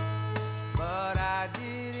 but I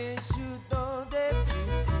didn't shoot no deputy.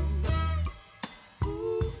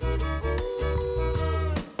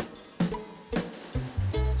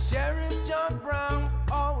 Sheriff John Brown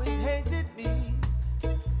always hated me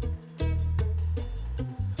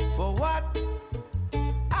for what?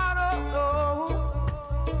 I don't know.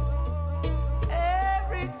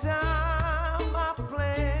 Every time I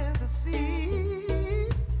plant a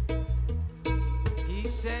seed, he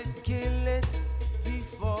said kill it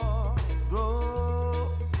before it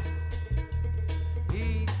grows.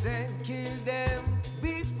 He said kill them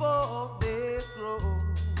before they grow.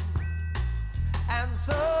 And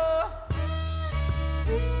so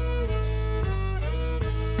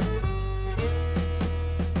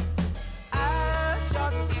I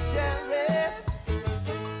shot the sheriff,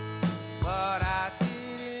 but I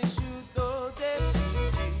didn't shoot no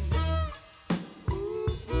deputy.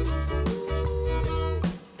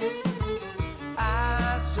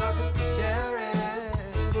 I shot the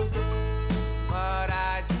sheriff, but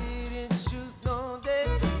I didn't shoot no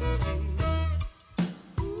deputy.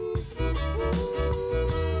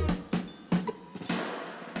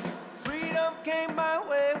 Freedom came my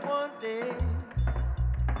way one day,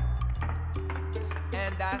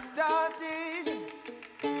 and I started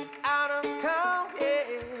out of town,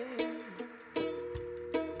 yeah.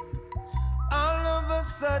 All of a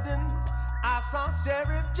sudden, I saw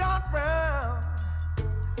Sheriff John Brown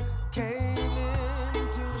came in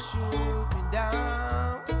to shoot me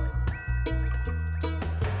down.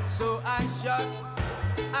 So I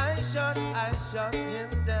shot him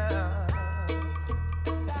down.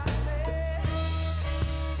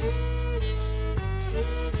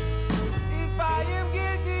 If I am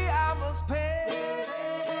guilty, I must pay.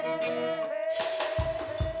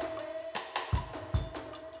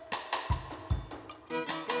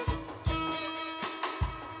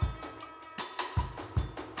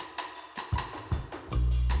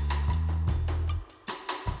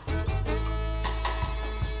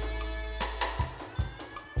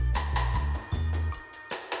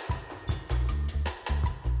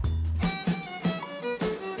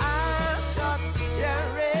 I shot the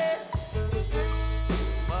sheriff,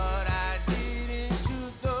 but I didn't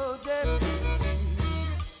shoot no deputy.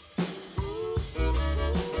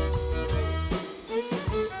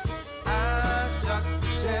 I shot the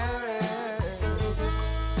sheriff,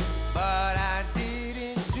 but I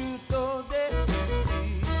didn't shoot no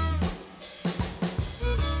deputy.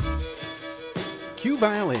 Q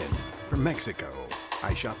Violin from Mexico.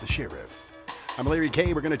 I shot the sheriff. I'm Larry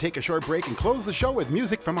K. We're going to take a short break and close the show with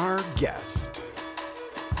music from our guest,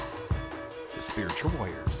 the Spiritual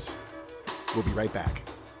Warriors. We'll be right back.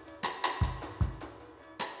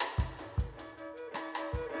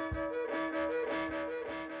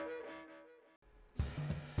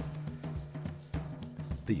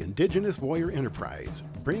 The Indigenous Warrior Enterprise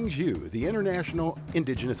brings you the International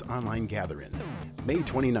Indigenous Online Gathering, May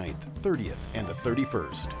 29th, 30th, and the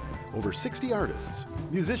 31st. Over 60 artists,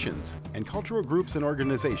 musicians, and cultural groups and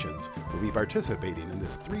organizations will be participating in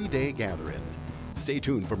this 3-day gathering. Stay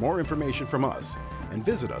tuned for more information from us and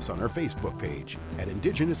visit us on our Facebook page at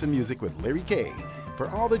Indigenous in Music with Larry K for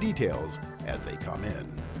all the details as they come in.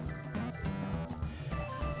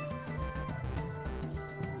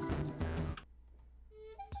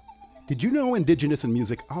 Did you know Indigenous in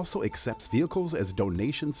Music also accepts vehicles as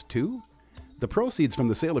donations too? The proceeds from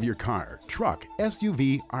the sale of your car, truck,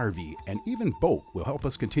 SUV, RV, and even boat will help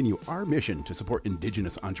us continue our mission to support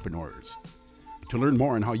Indigenous entrepreneurs. To learn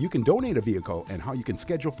more on how you can donate a vehicle and how you can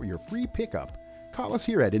schedule for your free pickup, call us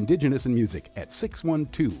here at Indigenous in Music at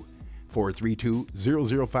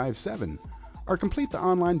 612-432-0057 or complete the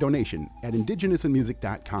online donation at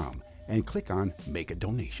indigenousinmusic.com and click on Make a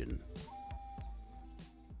Donation.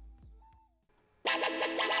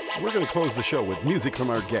 We're going to close the show with music from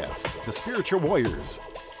our guest, the Spiritual Warriors.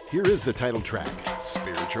 Here is the title track,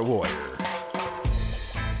 Spiritual Warrior.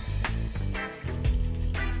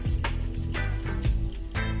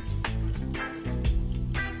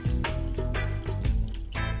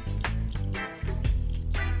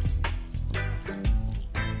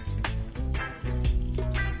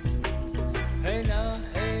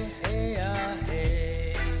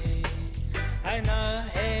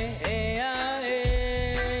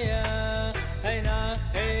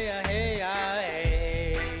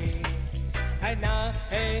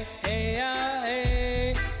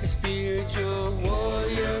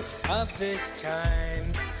 This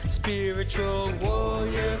time, spiritual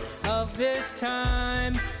warrior of this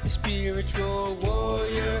time, the spiritual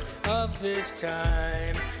warrior of this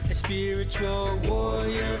time, the spiritual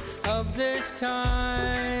warrior of this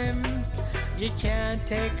time. You can't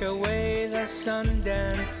take away the sun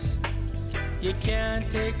dance, you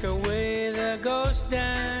can't take away the ghost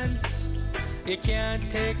dance, you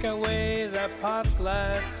can't take away the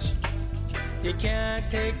potlatch, you can't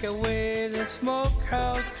take away the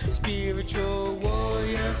smokehouse. Spiritual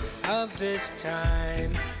warrior of this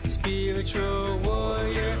time, spiritual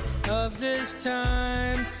warrior of this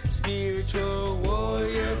time, spiritual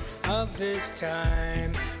warrior of this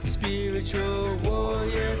time, spiritual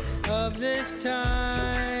warrior of this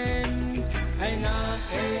time. Hey na,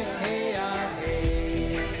 hey, hey, ah,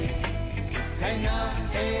 hey. Hey na,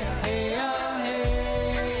 hey, hey, ah,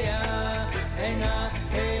 hey, ah. Hey na,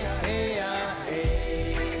 hey, hey, ah.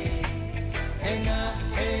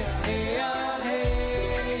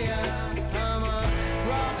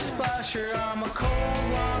 I'm a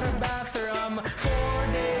cold water bather, I'm a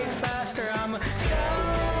 4-day faster, I'm a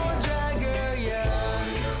scoundrel, yeah.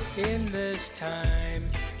 In this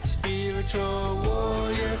time, spiritual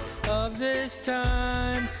warrior of this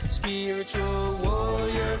time, spiritual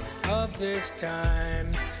warrior of this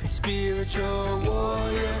time, spiritual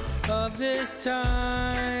warrior of this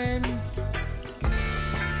time.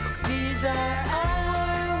 These are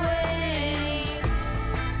our ways,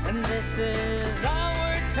 and this is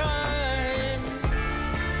our time.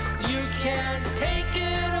 You can't take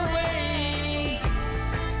it away,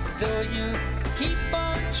 though you keep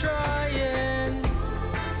on trying.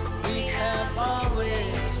 We have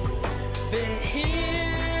always been here.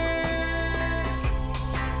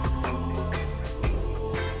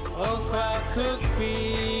 Oh,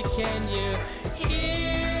 Kwakukpi, can you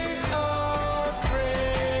hear our prayer?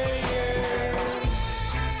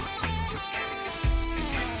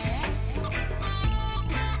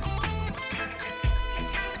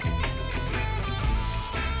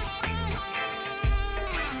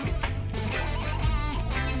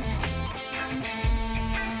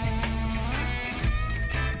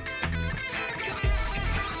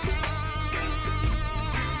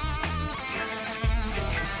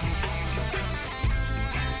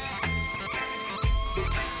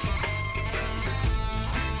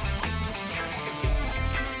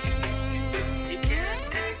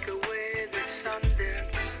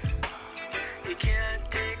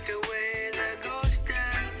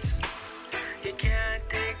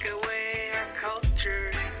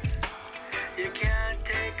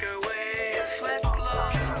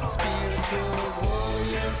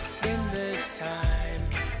 This time,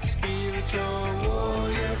 spiritual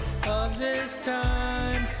warrior of this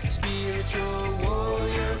time, spiritual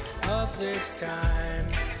warrior of this time,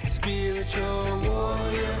 spiritual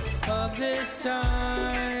warrior of this time, spiritual warrior of this time,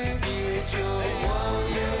 spiritual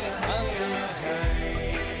warrior of this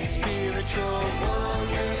time, spiritual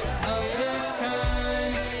warrior of this time,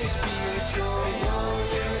 spiritual warrior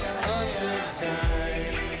of this time.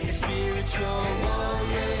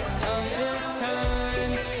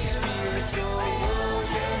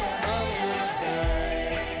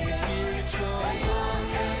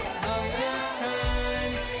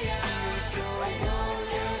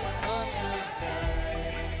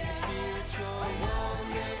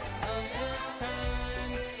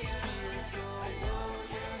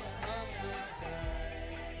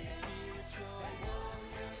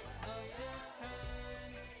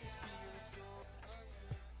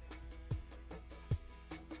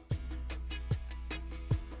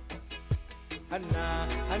 Anna,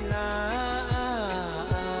 Anna,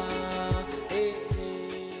 hey, hey.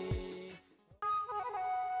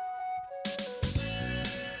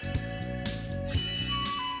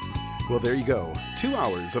 Well, there you go. 2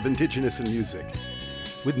 hours of Indigenous in music.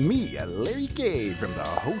 With me, Larry K from the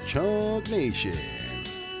Ho-Chunk Nation.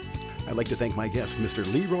 I'd like to thank my guest, Mr.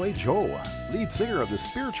 Leroy Joe, lead singer of the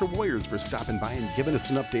Spiritual Warriors, for stopping by and giving us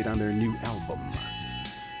an update on their new album,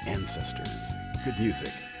 Ancestors. Good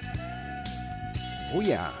music. Oh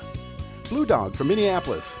yeah, Blue Dog from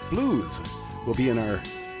Minneapolis, Blues, will be in our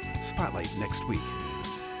spotlight next week.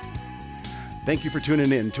 Thank you for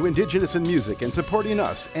tuning in to Indigenous in Music and supporting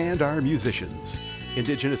us and our musicians.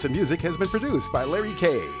 Indigenous in Music has been produced by Larry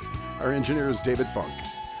K. Our engineer is David Funk.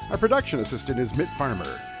 Our production assistant is Mitt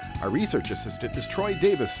Farmer. Our research assistant is Troy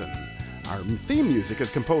Davison. Our theme music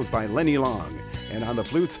is composed by Lenny Long. And on the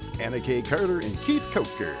flutes, Anna K. Carter and Keith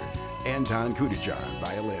Kocher. Anton Kudajan,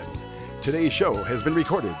 violin. Today's show has been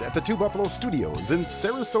recorded at the Two Buffalo Studios in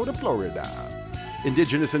Sarasota, Florida.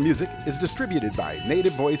 Indigenous in Music is distributed by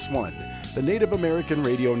Native Voice One, the Native American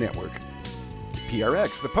Radio Network,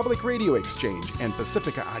 PRX, the Public Radio Exchange, and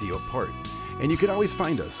Pacifica Audio Port. And you can always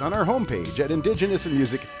find us on our homepage at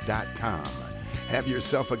indigenousinmusic.com. Have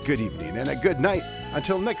yourself a good evening and a good night.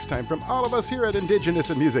 Until next time, from all of us here at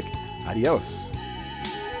Indigenous in Music, adios.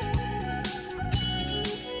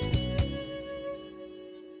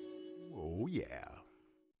 Oh, yeah.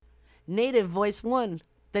 Native Voice One,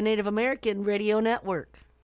 the Native American Radio Network.